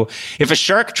 So if a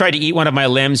shark tried to eat one of my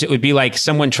limbs, it would be like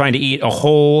someone trying to eat a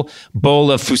whole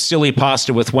bowl of fusilli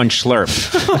pasta with one slurp.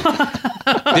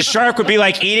 The shark would be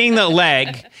like eating the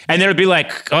leg, and there would be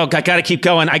like, oh, I got to keep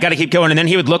going. And then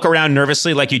he would look around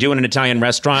nervously like you do in an Italian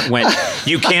restaurant when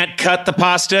you can't cut the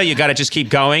pasta. You got to just keep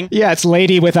going. Yeah, it's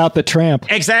Lady Without the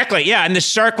Tramp. Exactly. Yeah. And the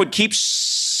shark would keep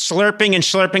slurping and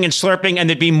slurping and slurping, and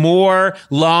there'd be more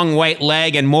long white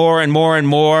leg and more and more and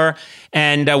more.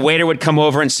 And a waiter would come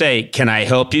over and say, can I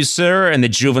help you, sir? And the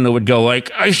juvenile would go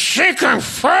like, I think I'm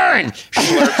fine.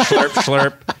 Slurp, slurp,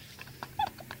 slurp.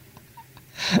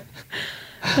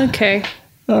 Okay.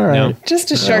 All right. No.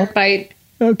 Just a shark bite.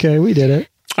 Okay, we did it.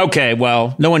 Okay,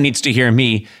 well, no one needs to hear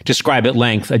me describe at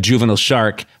length a juvenile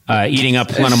shark eating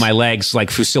up one of my legs like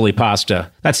fusilli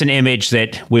pasta. That's an image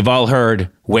that we've all heard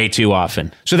way too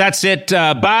often. So that's it.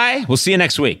 Bye. We'll see you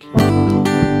next week.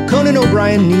 Conan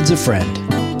O'Brien Needs a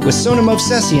Friend, with Sona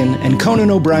Movsesian and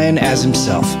Conan O'Brien as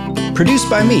himself. Produced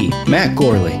by me, Matt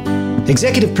Gorley.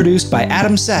 Executive produced by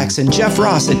Adam Sachs and Jeff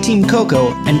Ross at Team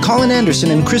Coco, and Colin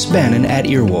Anderson and Chris Bannon at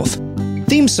Earwolf.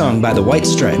 Theme song by the White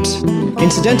Stripes.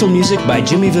 Incidental music by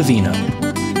Jimmy Vivino.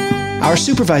 Our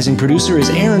supervising producer is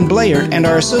Aaron Blair, and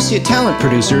our associate talent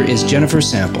producer is Jennifer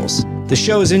Samples. The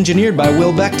show is engineered by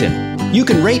Will Beckton. You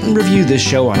can rate and review this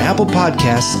show on Apple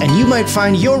Podcasts, and you might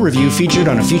find your review featured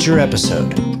on a future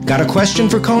episode. Got a question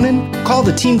for Conan? Call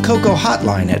the Team Coco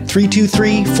hotline at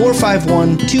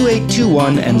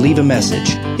 323-451-2821 and leave a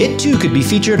message. It too could be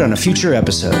featured on a future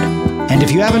episode. And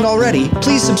if you haven't already,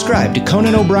 please subscribe to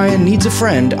Conan O'Brien Needs a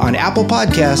Friend on Apple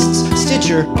Podcasts,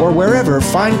 Stitcher, or wherever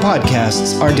fine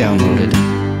podcasts are downloaded.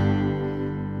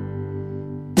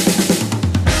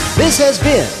 This has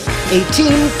been a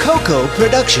Team Coco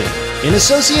production in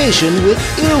association with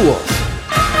Earwolf.